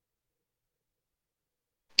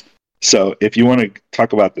 So, if you want to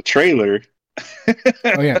talk about the trailer,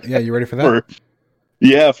 oh yeah, you ready for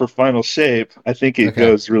that? For Final Shape, I think it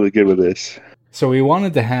goes really good with this. So we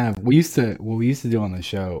wanted to have what we used to do on the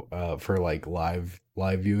show for like live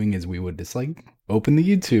viewing is we would just like open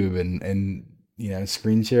the YouTube and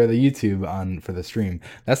screen share the YouTube on for the stream.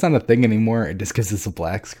 That's not a thing anymore, just because it's a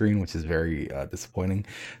black screen, which is very disappointing.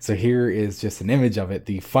 So here is just an image of it,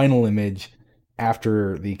 the final image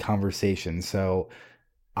after the conversation. So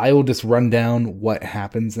I will just run down what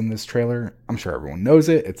happens in this trailer. I'm sure everyone knows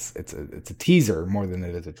it. It's a teaser more than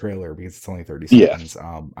it is a trailer because it's only 30 seconds.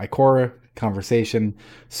 Yeah. Ikora conversation.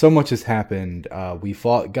 So much has happened. We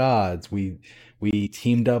fought gods. We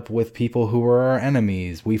teamed up with people who were our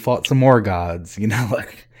enemies. We fought some more gods.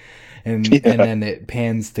 And then it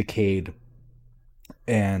pans to Cade.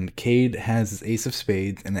 And Cade has his Ace of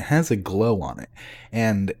Spades, and it has a glow on it.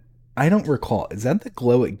 And I don't recall. Is that the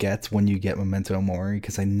glow it gets when you get Memento Mori?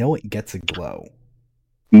 Because I know it gets a glow.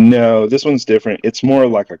 No, this one's different. It's more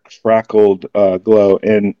like a crackled glow.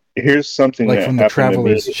 And here's something like from the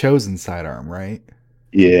Traveler's Chosen sidearm, right?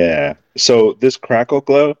 Yeah. So this crackle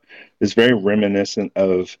glow is very reminiscent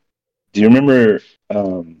of. Do you remember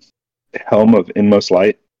Helm of Inmost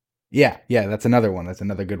Light? Yeah. That's another one. That's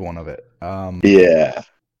another good one of it. Yeah.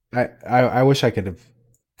 I wish I could have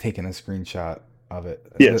taken a screenshot of it.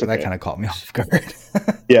 Yeah, that kind of caught me off guard.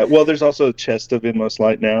 Yeah, well, there's also a Chest of Inmost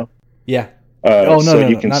Light now. Yeah. No,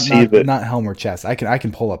 you can see that. Not Helm or Chest. I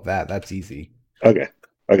can pull up that. That's easy. Okay.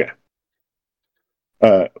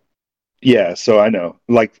 Yeah. So I know,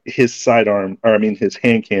 like his sidearm, his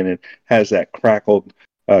hand cannon has that crackled,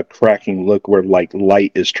 cracking look where like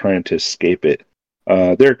light is trying to escape it.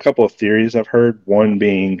 There are a couple of theories I've heard. One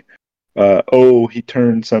being, he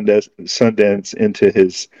turned Sundance into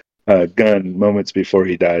his gun moments before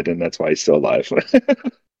he died, and that's why he's still alive.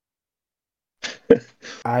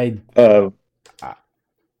 I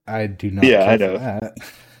do not. Yeah, I know. That.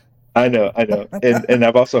 I know, and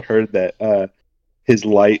I've also heard that his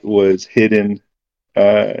light was hidden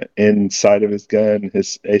inside of his gun,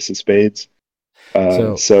 his Ace of Spades.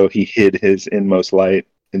 So he hid his inmost light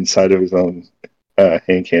inside of his own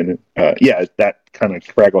hand cannon. That kind of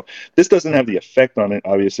crackle. This doesn't have the effect on it,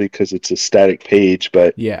 obviously, because it's a static page.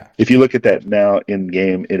 But yeah, if you look at that now in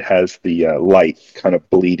game, it has the light kind of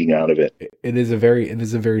bleeding out of it. It is a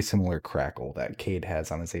very similar crackle that Cade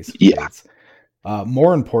has on his Ace of Spades.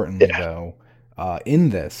 More importantly, though, in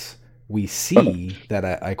this we see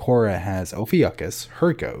that Ikora has Ophiuchus,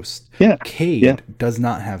 her ghost. Yeah, Cade does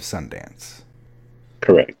not have Sundance.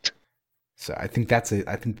 Correct. So I think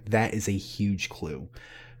that is a huge clue.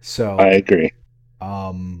 So I agree.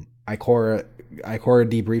 Ikora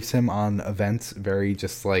debriefs him on events, very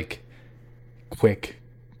just like quick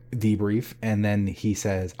debrief, and then he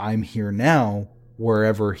says, "I'm here now,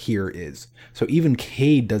 wherever here is." So even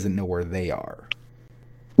Cade doesn't know where they are.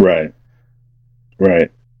 Right.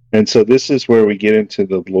 And so this is where we get into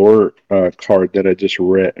the lore card that I just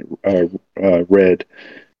read.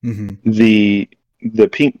 Mm-hmm. The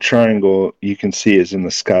pink triangle you can see is in the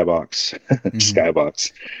skybox. Mm-hmm.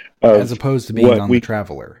 Skybox. As opposed to being on the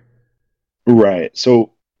Traveler. Right.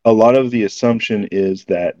 So a lot of the assumption is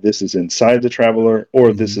that this is inside the Traveler or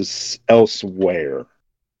mm-hmm. this is elsewhere.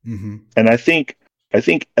 Mm-hmm. And I think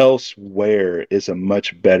elsewhere is a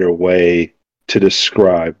much better way to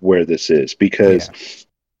describe where this is, because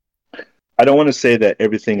I don't want to say that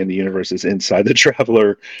everything in the universe is inside the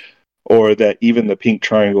Traveler, or that even the pink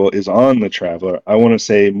triangle is on the Traveler. I want to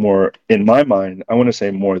say more, in my mind,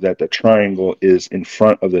 that the triangle is in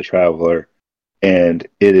front of the Traveler, and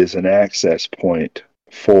it is an access point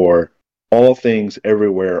for all things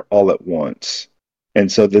everywhere all at once.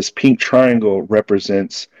 And so this pink triangle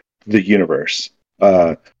represents the universe.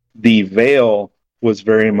 The veil was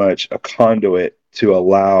very much a conduit to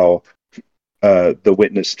allow the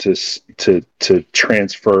witness to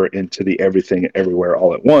transfer into the everything everywhere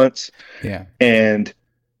all at once. Yeah. And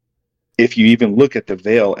if you even look at the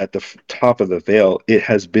veil at the top of the veil, it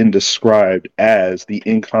has been described as the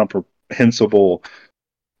incomprehensible.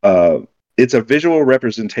 It's a visual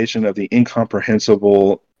representation of the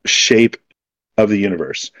incomprehensible shape of the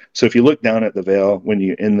universe. So if you look down at the veil when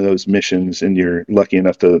you're in those missions and you're lucky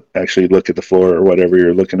enough to actually look at the floor or whatever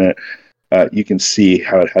you're looking at, you can see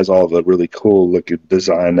how it has all the really cool looking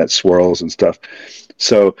design that swirls and stuff.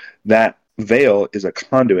 So that veil is a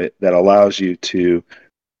conduit that allows you to,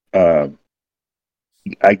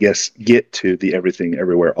 I guess, get to the everything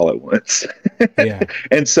everywhere all at once. Yeah.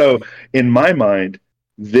 And so in my mind,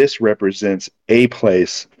 this represents a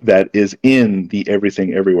place that is in the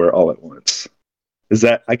everything everywhere all at once. Is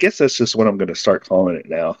that, I guess that's just what I'm going to start calling it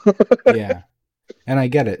now. Yeah. And I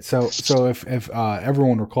get it. So if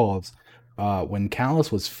everyone recalls, when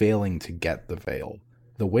Callus was failing to get the veil,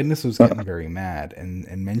 the witness was getting very mad and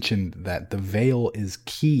mentioned that the veil is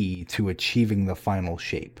key to achieving the final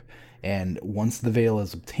shape. And once the veil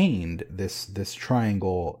is obtained, this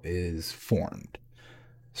triangle is formed.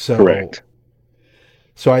 So Correct.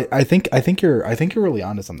 I think you're really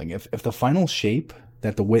onto something. If the final shape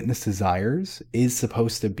that the witness desires is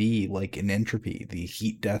supposed to be like an entropy, the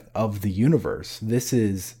heat death of the universe, this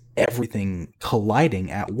is everything colliding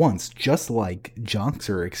at once, just like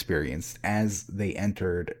Joxer experienced as they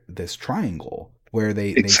entered this triangle, where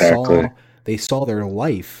Exactly. they saw their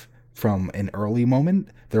life from an early moment,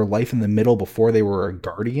 their life in the middle before they were a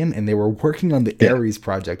guardian, and they were working on the Yeah. Ares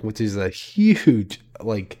project, which is a huge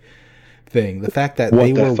like thing. The fact that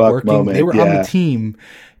What the fuck they moment? were on the Yeah. team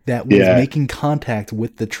that was Yeah. making contact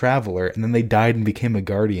with the traveler, and then they died and became a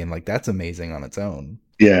guardian. Like that's amazing on its own.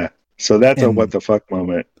 Yeah. So that's a what And the fuck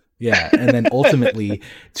moment. yeah, and then ultimately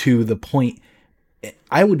to the point.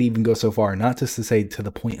 I would even go so far, not just to say to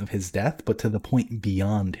the point of his death, but to the point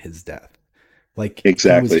beyond his death. Like he was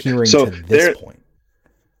Exactly. hearing So to this there, point.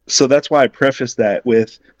 so that's why I preface that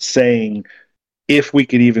with saying if we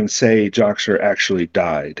could even say Joxer actually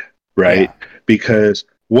died, right? Yeah, Because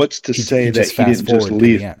what's to he say that just he fast didn't just forward to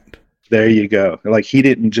the leave? end. There you go. Like he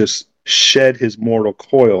didn't just shed his mortal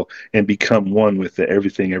coil and become one with the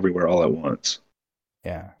everything everywhere all at once,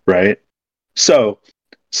 Yeah, right? So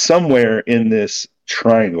somewhere in this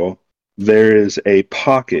triangle, there is a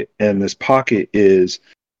pocket, and this pocket is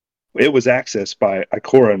it was accessed by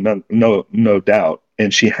Ikora, no doubt,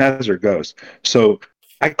 and she has her ghost. So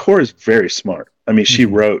Ikora is very smart. I mean, she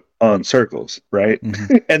mm-hmm. wrote on circles, right?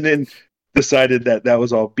 Mm-hmm. And then decided that that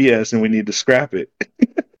was all BS and we need to scrap it.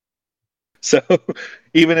 So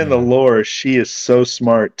even in the Yeah, lore, she is so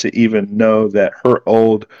smart to even know that her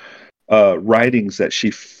old writings that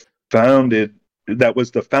she founded, that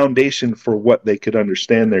was the foundation for what they could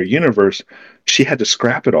understand their universe, she had to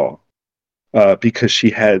scrap it all because she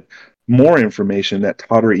had more information that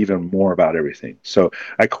taught her even more about everything. So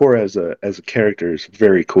Ikora as a character is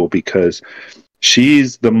very cool because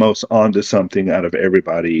she's the most onto something out of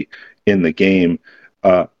everybody in the game,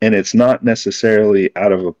 and it's not necessarily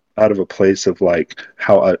out of a place of like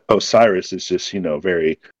how Osiris is just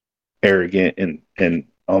very arrogant and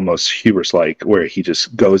almost hubris like, where he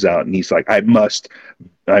just goes out and he's like, I must.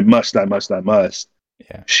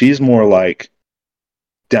 yeah, She's more like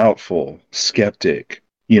doubtful, skeptic,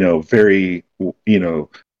 very,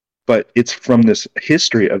 but it's from this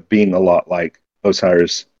history of being a lot like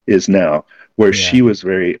Osiris is now, where she yeah, was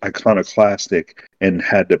very iconoclastic and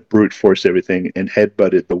had to brute force everything and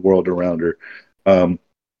headbutted the world around her.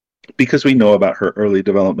 Because we know about her early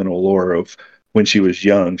developmental lore of when she was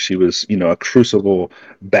young, she was, a crucible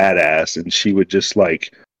badass, and she would just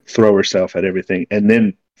like throw herself at everything. And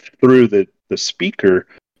then through the speaker,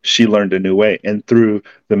 she learned a new way. And through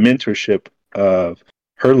the mentorship of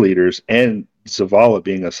her leaders and Zavala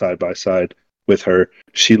being a side by side with her,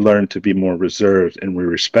 she learned to be more reserved and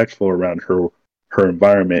respectful around her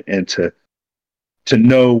environment, and to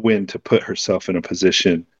know when to put herself in a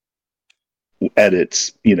position at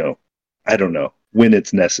its, I don't know, when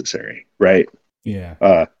it's necessary, right? yeah.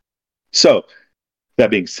 Uh, so that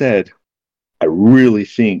being said, I really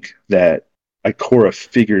think that Ikora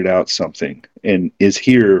figured out something and is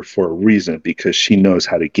here for a reason because she knows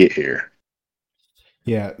how to get here.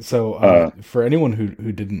 Yeah, so Uh, for anyone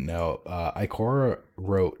who didn't know, Ikora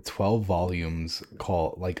wrote 12 volumes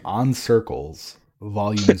called like On Circles,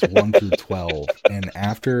 volumes 1 through 12, and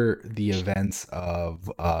after the events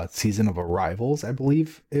of Season of Arrivals, I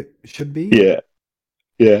believe it should be. yeah,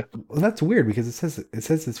 yeah. Well, that's weird because it says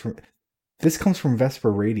it's from this comes from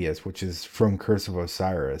Vesper Radius, which is from Curse of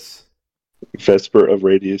Osiris. Vesper of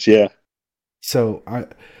Radius, yeah. So I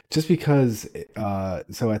just because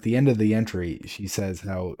so at the end of the entry she says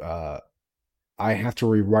how I have to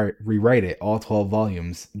rewrite it all 12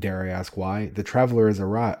 volumes. Dare I ask why? The traveler is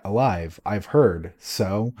alive. I've heard.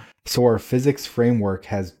 So our physics framework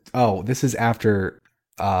has oh, this is after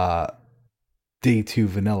uh D2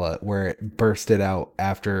 vanilla where it bursted out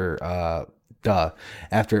after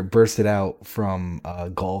after it bursted out from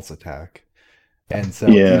Gaul's attack. And so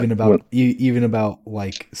Yeah. Well, even about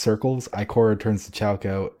like circles, Ikora turns to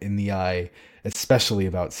Chalco in the eye, especially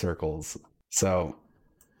about circles. So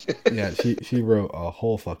yeah, she wrote a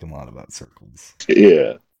whole fucking lot about circles.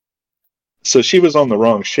 yeah. So she was on the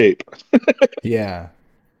wrong shape. Yeah.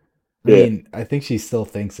 I Yeah. mean, I think she still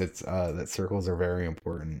thinks it's that circles are very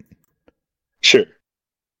important. Sure.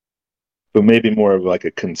 But maybe more of like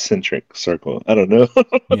a concentric circle. I don't know.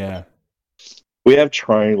 Yeah. We have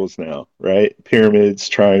triangles now, right? Pyramids,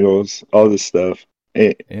 triangles, all this stuff.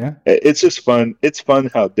 Yeah. It's just fun. It's fun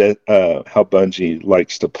how Bungie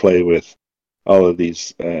likes to play with all of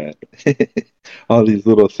these all these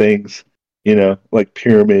little things, like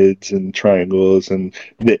pyramids and triangles and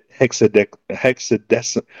the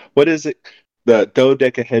hexadecimal. What is it? The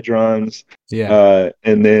dodecahedrons, Yeah.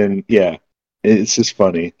 and then yeah, it's just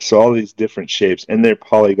funny. So all these different shapes and they're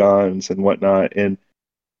polygons and whatnot, and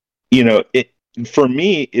it for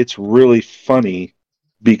me it's really funny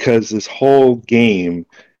because this whole game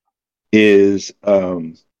is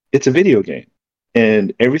it's a video game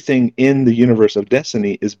and everything in the universe of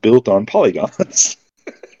Destiny is built on polygons.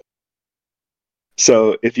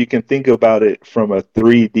 So if you can think about it from a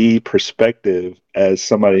 3D perspective as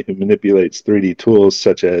somebody who manipulates 3D tools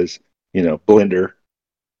such as Blender,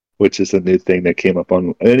 which is a new thing that came up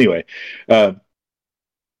on anyway, uh,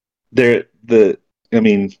 there the I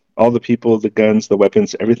mean all the people, the guns, the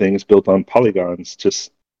weapons, everything is built on polygons,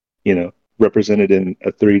 just represented in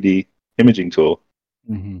a 3D imaging tool.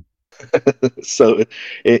 Hmm. So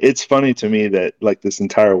it's funny to me that like this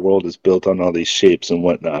entire world is built on all these shapes and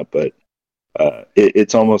whatnot, but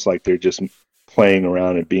it's almost like they're just playing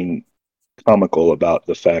around and being comical about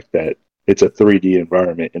the fact that it's a 3D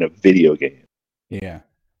environment in a video game. Yeah.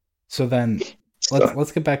 So then So,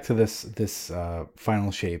 let's get back to this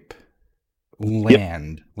final shape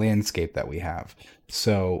yep, landscape that we have.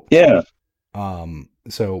 So yeah,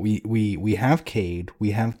 so we have Cade.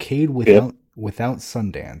 We have Cade yep, without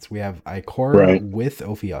Sundance. We have Ikora right, with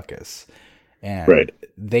Ophiuchus. And right.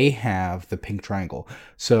 they have the pink triangle.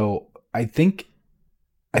 So I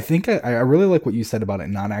really like what you said about it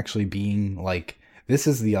not actually being like this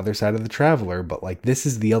is the other side of the traveler, but like this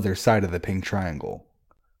is the other side of the pink triangle.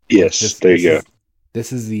 Like Yes, there you go.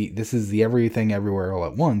 this is the everything everywhere all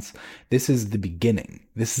at once. This is the beginning.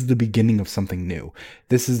 This is the beginning of something new.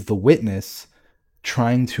 This is the witness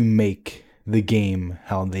trying to make the game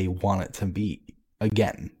how they want it to be.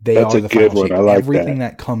 Again, they That's are a the good final one. I shape. like Everything that.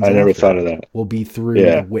 that comes I never thought after of that. will be through the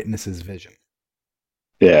Yeah, witness's vision.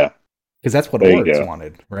 yeah, Because that's what there you Oryx go.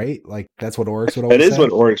 wanted, right? Like that's what Oryx would That always is say.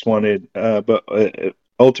 what Oryx wanted, but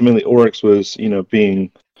ultimately Oryx was,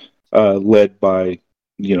 being led by,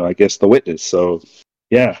 I guess the witness. So,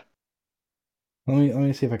 yeah, Let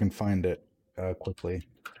me see if I can find it quickly.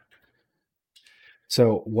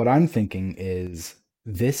 So what I'm thinking is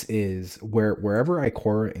this is wherever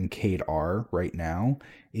Ikora and Cade are right now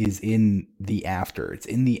is in the after. It's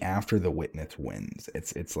in the after the witness wins.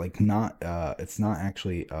 It's like not it's not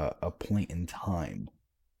actually a point in time.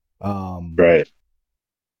 Um right.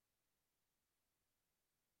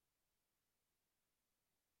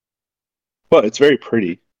 Well, it's very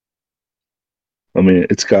pretty. I mean,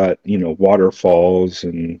 it's got, waterfalls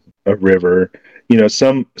and a river.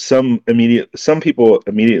 Some people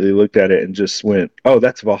immediately looked at it and just went, "Oh,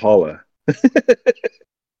 that's Valhalla."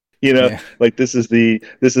 yeah. Like this is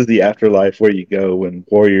the afterlife where you go when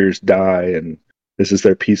warriors die, and this is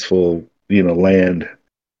their peaceful, land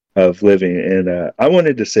of living. And I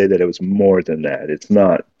wanted to say that it was more than that. It's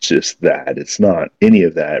not just that. It's not any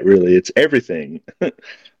of that, really. It's everything,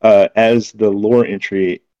 as the lore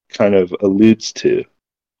entry kind of alludes to.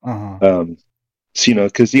 Uh-huh. Um, so,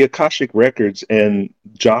 because the Akashic records and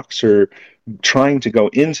Jocks are trying to go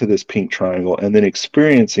into this pink triangle and then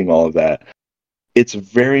experiencing all of that, it's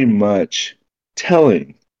very much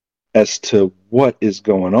telling as to what is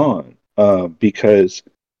going on. Because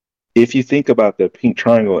if you think about the pink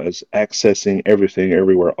triangle as accessing everything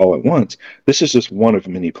everywhere all at once, this is just one of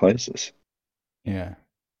many places. Yeah.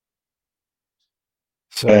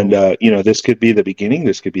 And, So this could be the beginning,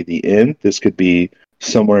 this could be the end, this could be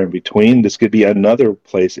somewhere in between, this could be another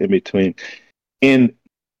place in between. And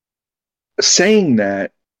saying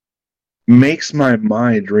that makes my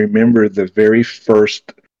mind remember the very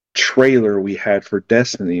first trailer we had for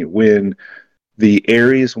Destiny when the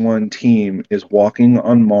Ares 1 team is walking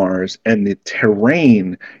on Mars and the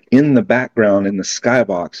terrain in the background in the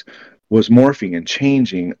skybox was morphing and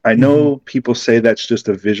changing. I know people say that's just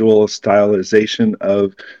a visual stylization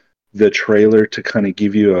of the trailer to kind of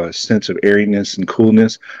give you a sense of airiness and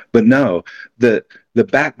coolness, but no, the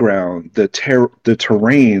background, the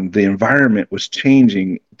terrain, the environment was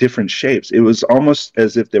changing different shapes. It was almost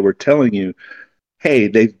as if they were telling you, hey,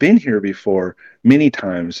 they've been here before many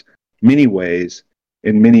times, many ways,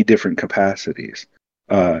 in many different capacities.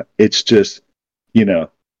 It's just, you know,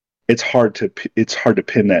 it's hard to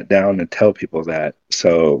pin that down and tell people that.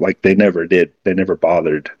 So like they never did, they never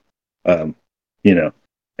bothered, um, you know,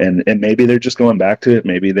 and maybe they're just going back to it.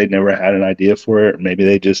 Maybe they never had an idea for it. Or maybe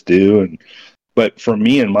they just do. And but for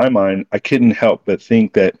me, in my mind, I couldn't help but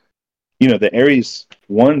think that, you know, the Ares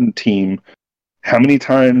 1 team, how many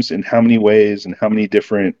times and how many ways and how many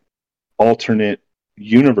different alternate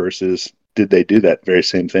universes did they do that very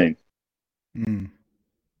same thing? Mm.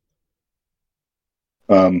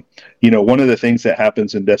 You know, one of the things that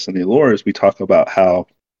happens in Destiny lore is we talk about how,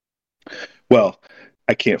 well,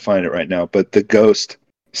 I can't find it right now, but the ghost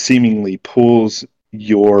seemingly pulls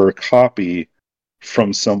your copy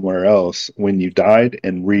from somewhere else when you died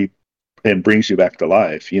and brings you back to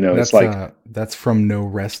life. You know, it's like, That's from No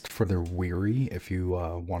Rest for the Weary. If you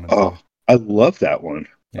wanted oh, to, I love that one.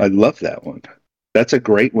 yeah, I love that one. That's a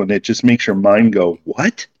great one. It just makes your mind go,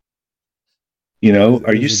 what? You yeah, know,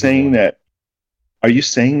 it is a good one. are you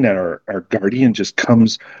saying that our guardian just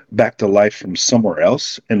comes back to life from somewhere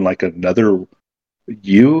else and like another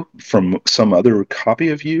you from some other copy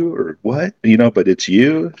of you or what? You know, but it's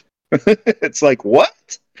you. It's like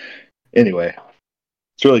what? Anyway,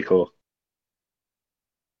 it's really cool.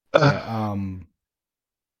 Yeah,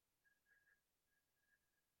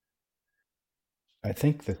 I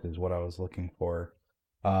think this is what I was looking for.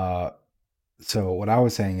 Uh, so what I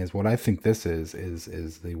was saying is what I think this is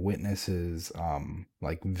the witness's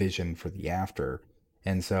like vision for the after.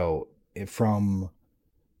 And so from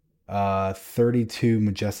 32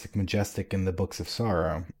 Majestic in the Books of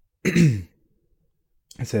Sorrow.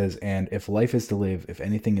 It says, and if life is to live, if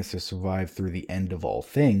anything is to survive through the end of all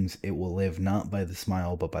things, it will live not by the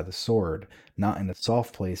smile, but by the sword, not in a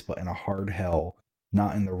soft place, but in a hard hell,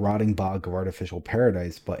 not in the rotting bog of artificial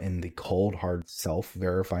paradise, but in the cold, hard, self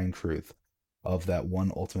verifying truth of that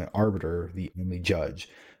one ultimate arbiter, the only judge,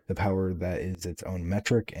 the power that is its own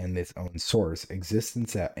metric and its own source,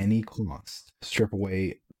 existence at any cost. Strip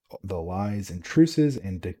away the lies and truces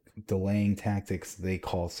and delaying tactics they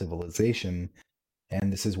call civilization,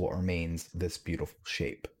 and this is what remains this beautiful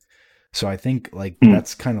shape. So I think like Hmm.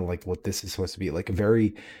 that's kind of like what this is supposed to be, like a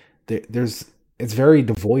very there's it's very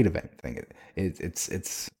devoid of anything.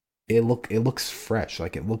 It looks fresh,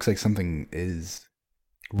 like it looks like something is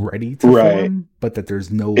ready to Right. form, but that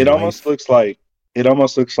there's no It almost life. looks like it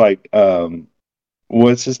almost looks like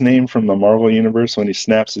what's his name from the Marvel universe when he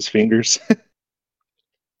snaps his fingers?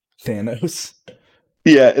 Thanos.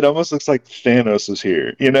 Yeah, it almost looks like Thanos is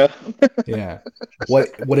here, you know? Yeah. What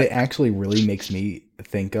it actually really makes me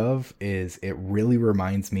think of is it really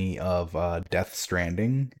reminds me of Death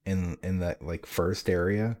Stranding in that like first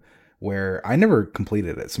area where I never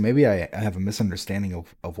completed it. So maybe I have a misunderstanding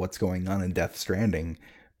of what's going on in Death Stranding,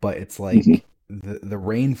 but it's Mhm. like the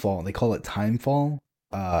rainfall, they call it timefall.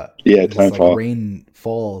 Yeah, This like Timefall rain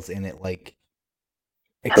falls and it like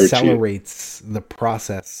hurts you. accelerates the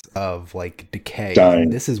process of like decay, and Dying.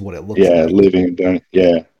 this is what it looks Yeah, like. living and dying.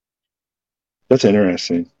 Yeah, that's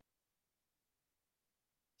interesting.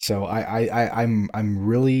 So I'm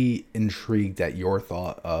really intrigued at your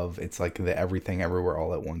thought of it's like the everything everywhere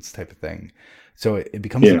all at once type of thing. So it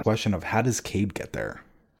becomes a Yeah, question of how does Cade get there?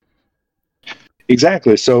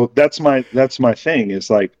 exactly. So that's my thing. Is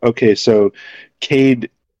like, okay, so Cade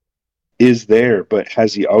is there, but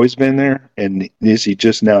has he always been there? And is he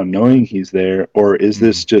just now knowing he's there, or is Mm.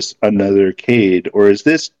 this just another Cade, or is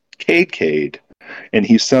this Cade? And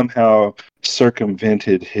he somehow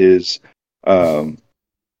circumvented his um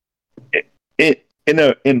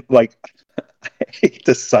in like I hate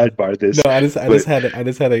to sidebar No, this, I just but had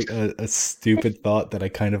a stupid thought that I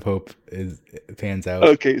kind of hope is pans out.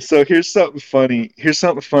 okay, so here's something funny. Here's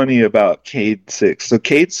something funny about Cade Six. So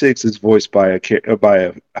Cade Six is voiced by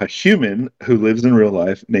a human who lives in real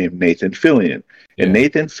life named Nathan Fillion, and Yeah,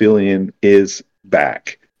 Nathan Fillion is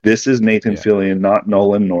back. This is Nathan yeah. Fillion, not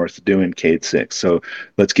Nolan North, doing Cade Six. So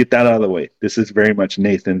let's get that out of the way. This is very much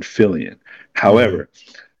Nathan Fillion. Mm-hmm. However,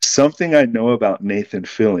 something I know about Nathan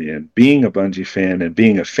Fillion, being a Bungie fan and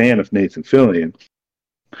being a fan of Nathan Fillion,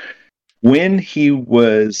 when he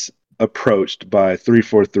was approached by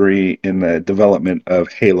 343 in the development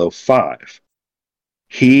of Halo 5.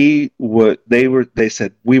 They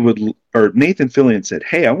said we would, or Nathan Fillion said,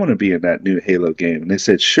 "Hey, I want to be in that new Halo game." And they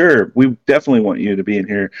said, "Sure, we definitely want you to be in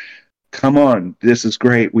here. Come on, this is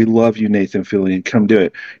great. We love you, Nathan Fillion. Come do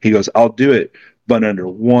it." He goes, "I'll do it, but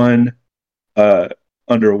uh,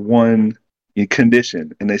 under one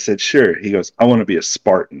condition." And they said, "Sure." He goes, "I want to be a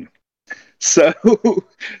Spartan." So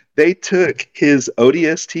they took his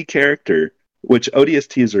ODST character, which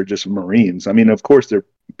ODSTs are just Marines. I mean, of course, they're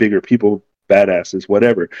bigger people, badasses,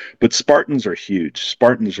 whatever. But Spartans are huge.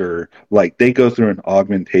 Spartans are like, they go through an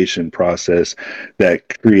augmentation process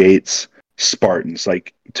that creates Spartans.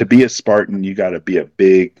 Like, to be a Spartan, you got to be a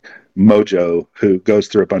big mojo who goes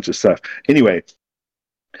through a bunch of stuff. Anyway,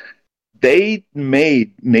 they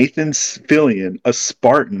made Nathan Fillion a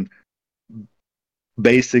Spartan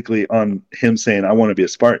basically on him saying, "I want to be a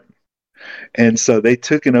Spartan." And so they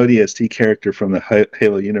took an ODST character from the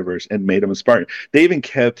Halo universe and made him a Spartan. They even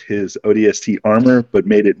kept his ODST armor, but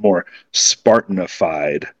made it more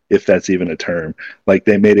Spartanified, if that's even a term. Like,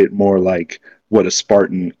 they made it more like what a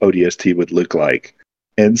Spartan ODST would look like.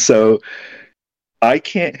 And so I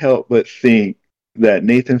can't help but think that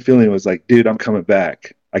Nathan Fillion was like, "Dude, I'm coming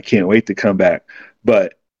back. I can't wait to come back.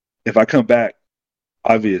 But if I come back,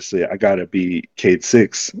 obviously I gotta be Cayde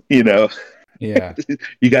 6, you know." Yeah.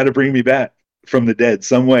 You gotta bring me back from the dead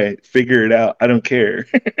some way. Figure it out. I don't care.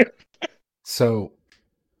 So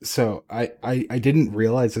I didn't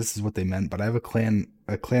realize this is what they meant, but I have a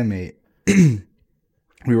clanmate.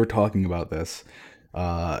 We were talking about this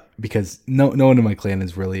because no one in my clan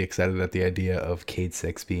is really excited at the idea of Cayde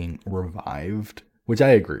 6 being revived, which I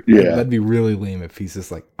agree. Yeah. That'd be really lame if he's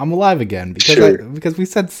just like, "I'm alive again," because Sure. because we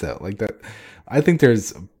said so. Like that, I think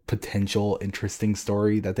there's a potential interesting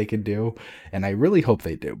story that they could do, and I really hope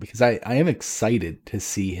they do, because I am excited to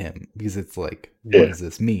see him, because it's like, what does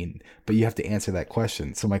this mean? But you have to answer that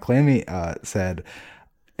question. So my clanmate said,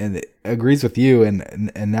 and it agrees with you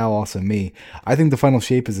and now also me, "I think the final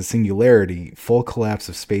shape is a singularity, full collapse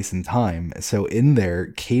of space and time. So in there,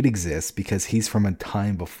 Cayde exists because he's from a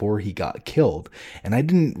time before he got killed." And I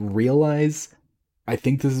didn't realize, I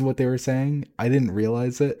think this is what they were saying. I didn't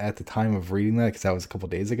realize it at the time of reading that, because that was a couple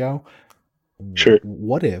days ago. Sure.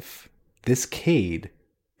 What if this Cayde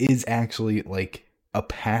is actually like a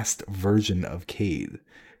past version of Cayde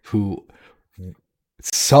who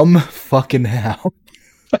some fucking how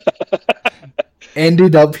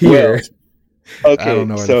ended up here? Well, okay, I don't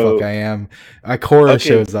know where the fuck I am. Ikora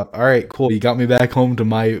shows up. All right, cool. You got me back home to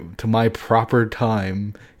my proper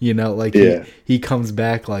time. You know, like he comes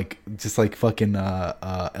back like just like fucking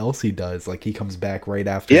Elsie does. Like, he comes back right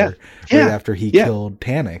after he killed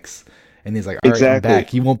Taniks. And he's like, "All right, I'm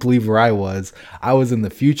back. You won't believe where I was. I was in the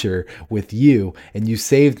future with you, and you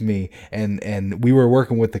saved me, and we were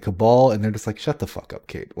working with the Cabal." And they're just like, "Shut the fuck up,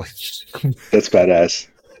 Cayde." Like, that's badass.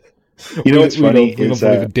 You know what's funny? We don't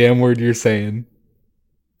believe a damn word you're saying.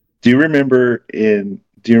 Do you remember in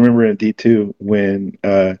D2 when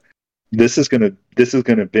this is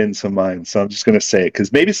gonna bend some minds? So I'm just gonna say it,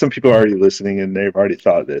 because maybe some people are already listening and they've already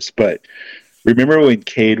thought this. But remember when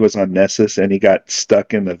Cayde was on Nessus and he got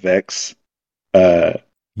stuck in the Vex, the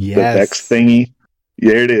Vex thingy?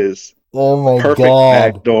 There it is. Oh my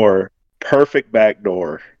god! Perfect back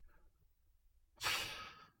door.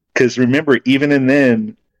 Because remember, even in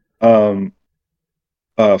then,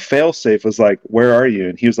 Failsafe was like, "Where are you?"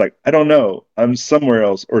 And he was like, "I don't know. I'm somewhere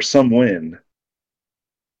else, or somewhen."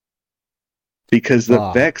 Because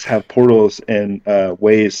the Vex have portals and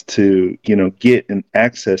ways to, get an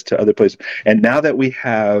access to other places. And now that we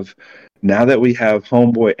have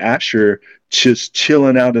homeboy Asher just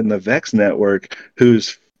chilling out in the Vex network,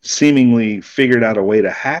 who's seemingly figured out a way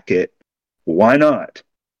to hack it, why not?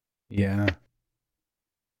 Yeah.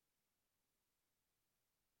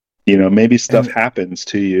 Maybe stuff happens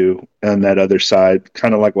to you on that other side,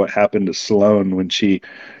 kind of like what happened to Sloane when she,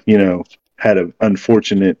 had an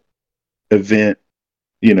unfortunate event,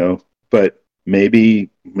 but maybe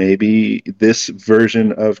this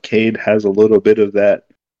version of Cayde has a little bit of that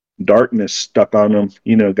darkness stuck on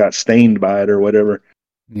him, got stained by it or whatever.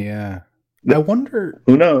 Yeah. I wonder,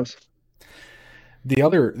 who knows? The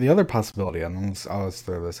other possibility, I'll just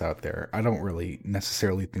throw this out there. I don't really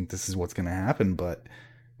necessarily think this is what's going to happen, but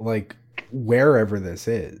like, wherever this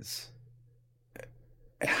is,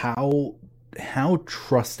 how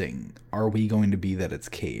trusting are we going to be that it's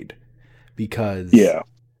Cayde? Because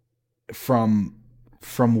from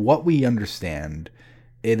what we understand,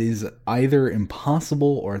 it is either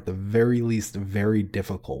impossible or at the very least very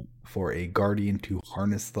difficult for a Guardian to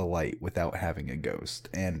harness the light without having a ghost.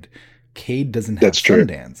 And Cayde doesn't have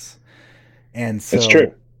Sundance. And It's true.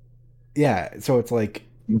 so, yeah, so it's like,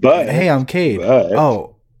 hey, But I'm Cade. but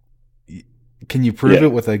Oh, can you prove yeah,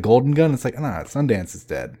 it with a golden gun? It's like, nah, Sundance is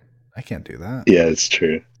dead. I can't do that. yeah, it's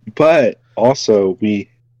true. But also we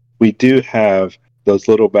do have those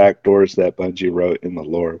little back doors that Bungie wrote in the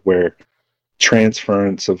lore where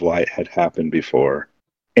transference of light had happened before.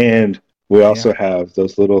 And we Yeah. also have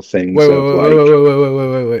those little Wait, things wait, of wait, wait, like, wait, wait, wait,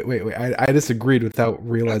 wait, wait, wait, wait. I disagreed without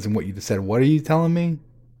realizing what you just said. What are you telling me?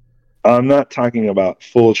 I'm not talking about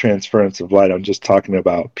full transference of light. I'm just talking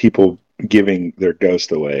about people giving their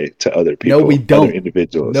ghost away to other No, we people, other don't.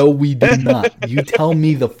 individuals. No, we do not. You tell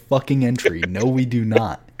me the fucking entry. No, we do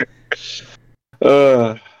not.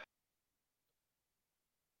 uh,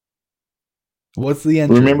 What's the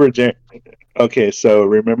entry? remember, okay, so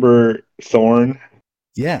remember Thorn?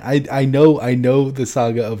 Yeah, I know the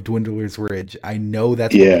saga of Dwindler's Ridge. I know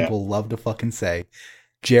that's what Yeah, people love to fucking say.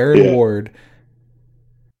 Jaren yeah, Ward,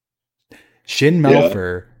 Shin yeah,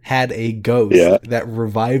 Malphur had a ghost yeah, that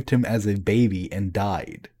revived him as a baby and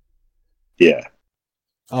died. yeah,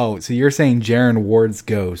 Oh, so you're saying Jaren Ward's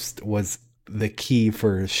ghost was the key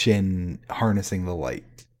for Shin harnessing the light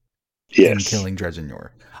and yes, killing Dredgenyor?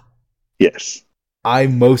 yes. I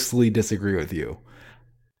mostly disagree with you.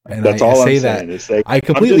 And That's I all I'm say that saying. It's like, I I'm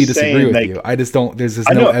completely just disagree saying, with like, you. I just don't, there's just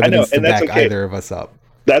no I know, evidence to and that's back okay. either of us up.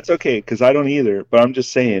 That's okay because I don't either. But I'm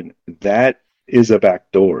just saying that is a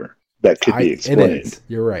back door that could be It explained. is.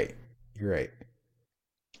 You're right. You're right.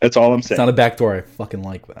 That's all I'm It's not saying. a backdoor I fucking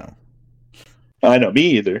like though. I know, me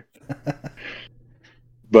either.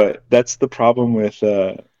 But that's the problem with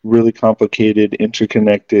really complicated,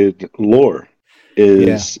 interconnected lore. Yeah.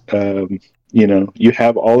 Is you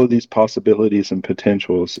have all of these possibilities and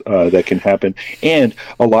potentials that can happen, and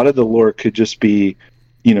a lot of the lore could just be,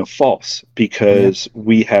 false Yeah. because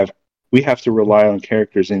we have to rely on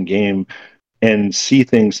characters in game and see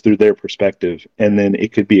things through their perspective, and then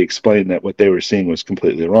it could be explained that what they were seeing was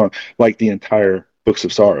completely wrong, like the entire Books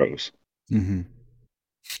of Sorrows. Mm-hmm.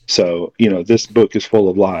 So, this book is full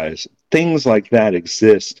of lies. Things like that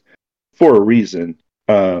exist for a reason.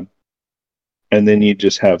 And then you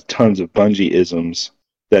just have tons of Bungie isms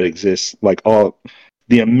that exist, like all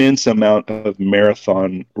the immense amount of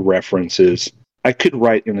marathon references. I could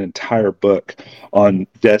write an entire book on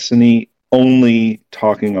Destiny only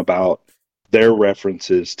talking about their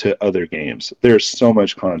references to other games. There's so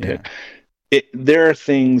much content. Yeah. There are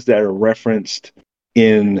things that are referenced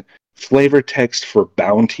in flavor text for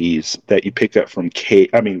bounties that you pick up from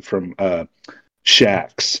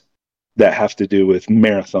shacks that have to do with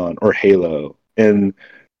Marathon or Halo, and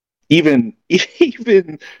even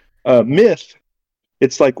Myth.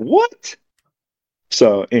 It's like, what?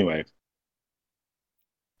 So anyway,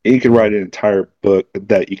 you could Yeah. write an entire book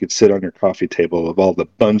that you could sit on your coffee table of all the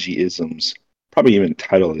Bungie isms. Probably even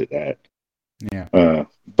title it that. Yeah.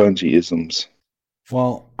 Bungie isms.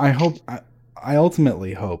 Well, I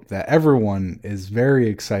ultimately hope that everyone is very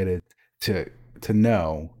excited to to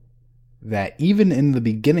know that even in the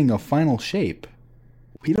beginning of Final Shape,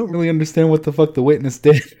 we don't really understand what the fuck the witness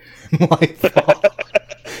did in Lightfall.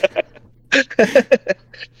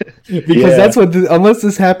 Because Yeah, that's what unless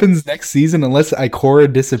this happens next season, unless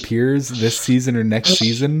Ikora disappears this season or next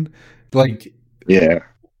season, like yeah,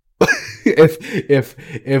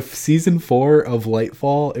 if season 4 of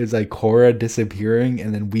Lightfall is Ikora disappearing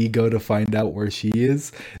and then we go to find out where she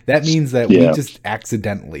is, that means that we yeah. just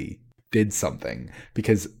accidentally did something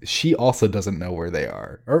because she also doesn't know where they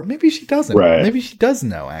are. Or maybe she doesn't. Right. Maybe she does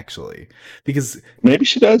know actually. Because Maybe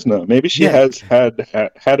she does know. Maybe she yeah, has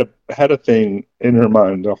had a thing in her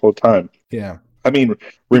mind the whole time. yeah. I mean,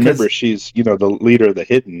 remember Because she's the leader of the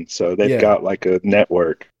Hidden, so they've yeah. got like a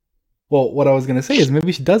network. Well, what I was gonna say is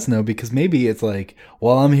maybe she does know because maybe it's like,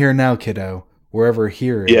 well, I'm here now, kiddo, wherever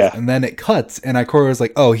here is, Yeah, and then it cuts, and Ikora is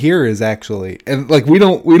like, oh, here is actually, and like we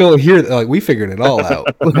don't hear like we figured it all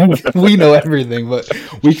out, we know everything, but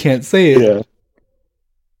we can't say it.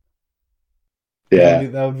 yeah, yeah,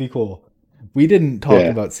 That would be cool. We didn't talk yeah,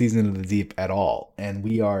 about Season of the Deep at all, and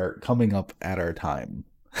we are coming up at our time.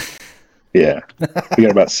 yeah. We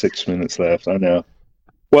got about 6 minutes left. I know.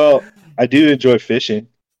 Well, I do enjoy fishing.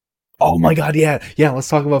 Oh my god, yeah, yeah. Let's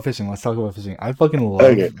talk about fishing. Let's talk about fishing. I fucking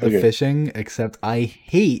Okay, love the okay. fishing, except I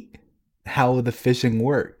hate how the fishing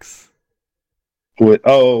works. I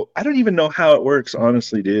don't even know how it works,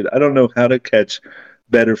 honestly, dude. I don't know how to catch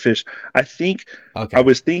better fish. I think I Okay,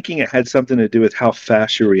 was thinking it had something to do with how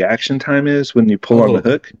fast your reaction time is when you a pull on little the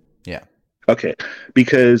bit. hook. Yeah. Okay,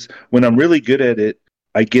 because when I'm really good at it,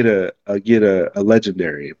 I get a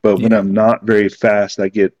legendary, but when Yeah. I'm not very fast, I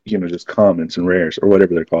get just commons and rares or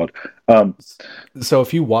whatever they're called. Um, So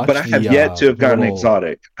if you but watch I have yet to have the gotten little,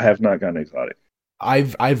 exotic. I have not gotten exotic.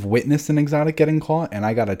 I've witnessed an exotic getting caught, and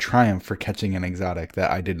I got a triumph for catching an exotic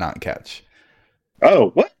that I did not catch.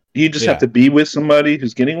 Oh, what? You just have Yeah. to be with somebody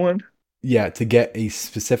who's getting one? Yeah, to get a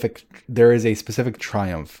specific, there is a specific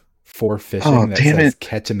triumph for Oh, fishing that damn says it.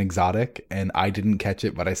 catch an exotic, and I didn't catch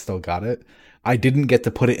it, but I still got it. I didn't get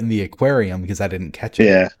to put it in the aquarium because I didn't catch it.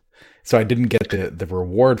 Yeah. So I didn't get the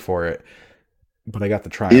reward for it, but I got the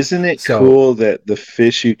triumph. Isn't it So cool that the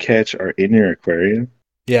fish you catch are in your aquarium?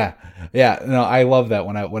 yeah, yeah, no, I love that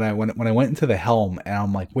when I went into the helm and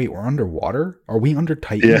I'm like, wait, we're underwater? Are we under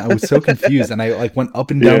Titan? Yeah. I was so confused, and I like went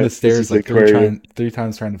up and down Yeah. the This stairs is the like aquarium. three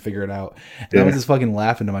times trying to figure it out, and I was Yeah. just fucking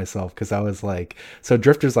laughing to myself because I was like, so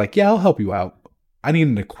Drifter's like, yeah, I'll help you out. I need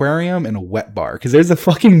an aquarium and a wet bar because there's a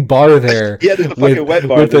fucking bar there Yeah, there's a with fucking wet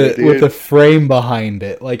bar there, with a dude. frame behind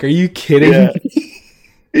it. Like, are you kidding? Yeah.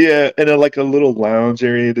 Yeah. And then like a little lounge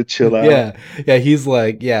area to chill out. Yeah, yeah, he's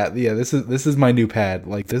like, yeah, yeah. This is my new pad.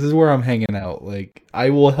 Like, this is where I'm hanging out. Like,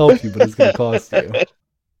 I will help you, but it's gonna cost you.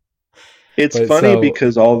 It's But funny so,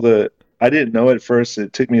 because I didn't know at first.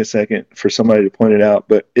 It took me a second for somebody to point it out,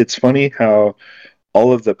 but it's funny how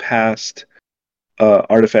all of the past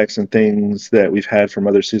artifacts and things that we've had from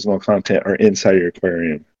other seasonal content are inside your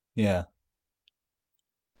aquarium. yeah,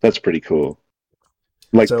 That's pretty cool.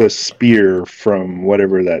 Like the so spear from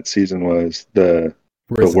whatever that season was, the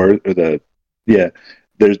risen. word or the yeah,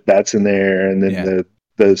 there's that's in there, and then Yeah.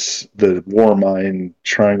 the war mine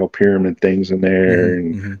triangle pyramid things in there, Hmm.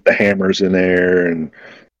 and Hmm. the hammers in there, and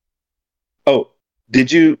oh,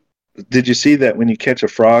 did you did you see that when you catch a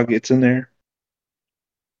frog, it's in there?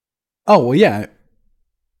 Oh well, yeah.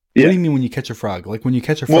 What do Yeah. you mean when you catch a frog? Like when you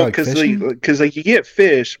catch a Well, frog fishing? because you get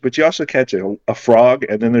fish, but you also catch a frog,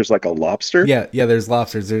 and then there's like a lobster. Yeah, yeah. There's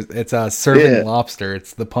lobsters. It's a servant Yeah. lobster.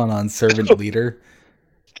 It's the pun on servant leader.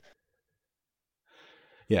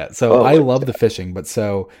 Yeah, so Oh I my love the god. fishing, but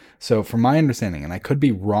so from my understanding, and I could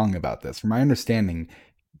be wrong about this, from my understanding,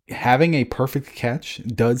 having a perfect catch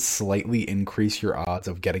does slightly increase your odds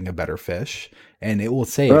of getting a better fish. And it will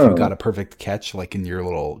say if you got Oh a perfect catch, like in your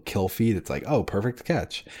little kill feed, it's like, oh, perfect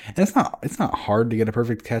catch. And it's not hard to get a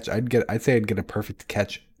perfect catch. I'd say I'd get a perfect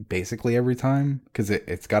catch basically every time because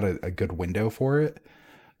it's got a good window for it.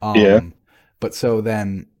 yeah. Um, but so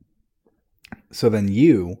then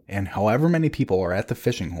you and however many people are at the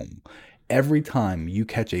fishing hole, every time you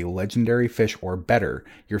catch a legendary fish or better,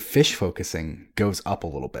 your fish focusing goes up a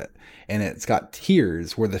little bit. And it's got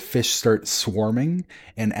tiers where the fish start swarming.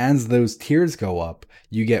 And as those tiers go up,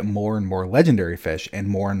 you get more and more legendary fish and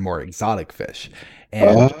more exotic fish.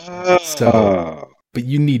 And so, Oh, but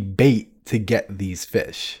you need bait to get these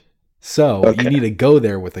fish. So you okay. need to go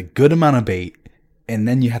there with a good amount of bait, and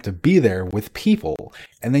then you have to be there with people,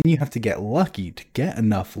 and then you have to get lucky to get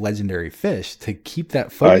enough legendary fish to keep that I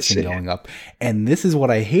focusing see. going up. And this is what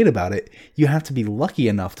I hate about it. You have to be lucky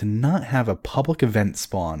enough to not have a public event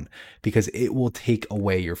spawn because it will take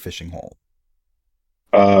away your fishing hole.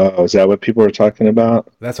 Is that what people were talking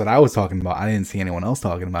about? That's what I was talking about. I didn't see anyone else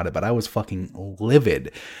talking about it, but I was fucking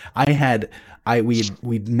livid. I had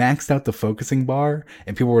we'd maxed out the focusing bar,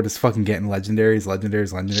 and people were just fucking getting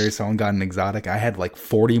legendaries. Someone got an exotic. I had like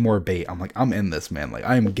 40 more bait. I'm like, I'm in this, man. Like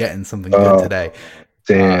I am getting something good Oh, today.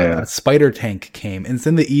 A damn. spider tank came, and it's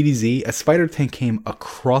in the EDZ. A spider tank came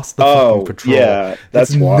across the fucking Oh, patrol. yeah, That's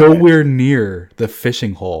that's why. nowhere near the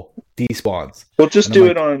fishing hole. Despawns, Well,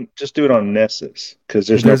 and I'm like, just do it on Nessus because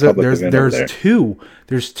well, there's no public event over there.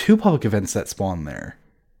 there's two public events that spawn there.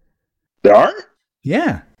 There are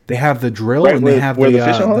Yeah, they have the drill right and they have where the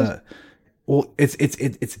fishing hole is. the well,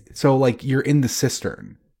 it's so like you're in the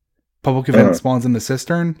cistern. Public event Uh, spawns in the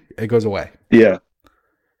cistern, it goes away. yeah.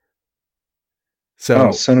 Oh,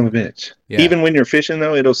 So son of a bitch. yeah, Even when you're fishing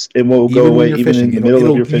though, it will go even when away you're even in fishing, the middle of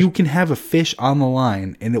it'll your fish. you can have a fish on the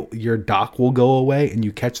line and your dock will go away and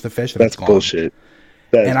you catch the fish and it's That's gone. bullshit.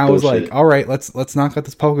 That is And I was like, bullshit. all right, let's knock out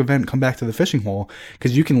this public event and come back to the fishing hole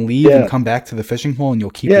because you can leave and Yeah. come back to the fishing hole and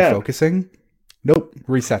you'll keep your Yeah. focusing. Nope,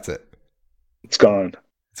 resets it. It's gone.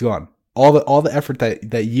 It's gone. All the effort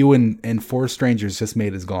that you and four strangers just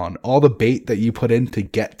made is gone. All the bait that you put in to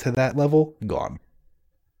get to that level, gone.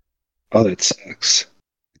 Oh, that sucks.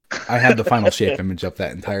 I had the final shape image up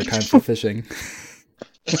that entire time for fishing.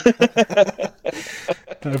 I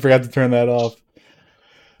forgot to turn that off.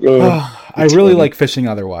 Oh, I it's really funny. like fishing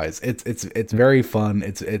otherwise. It's very fun.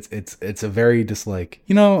 It's a very just like,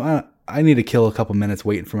 I need to kill a couple minutes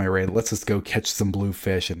waiting for my raid. Let's just go catch some blue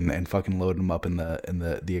fish and fucking load them up in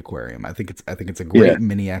the aquarium. I think it's a Yeah. great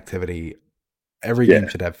mini activity. Every game Yeah,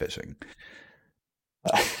 should have fishing.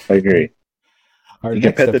 I agree. Our You can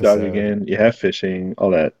next pet the dog episode, again. You have fishing,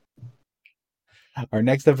 all that. our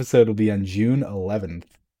next episode will be on June 11th,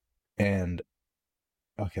 and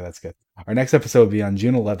okay, that's good. Our next episode will be on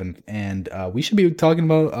June 11th, and we should be talking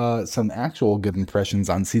about some actual good impressions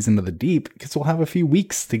on Season of the Deep because we'll have a few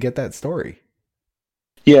weeks to get that story.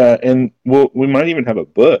 Yeah, and we might even have a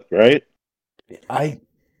book, right? I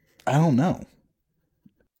I don't know.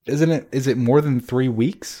 Isn't it? Is it more than 3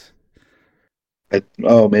 weeks?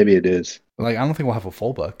 Oh, maybe it is. Like, I don't think we'll have a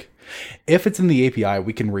full book. If it's in the API,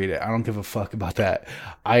 we can read it. I don't give a fuck about that.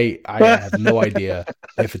 I have no idea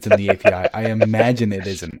if it's in the API. I imagine it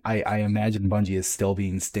isn't. I imagine Bungie is still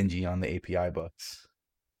being stingy on the API books.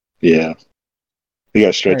 Yeah, we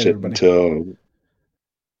got to All right, stretch it everybody. until.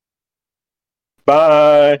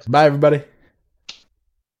 Bye. Bye, everybody.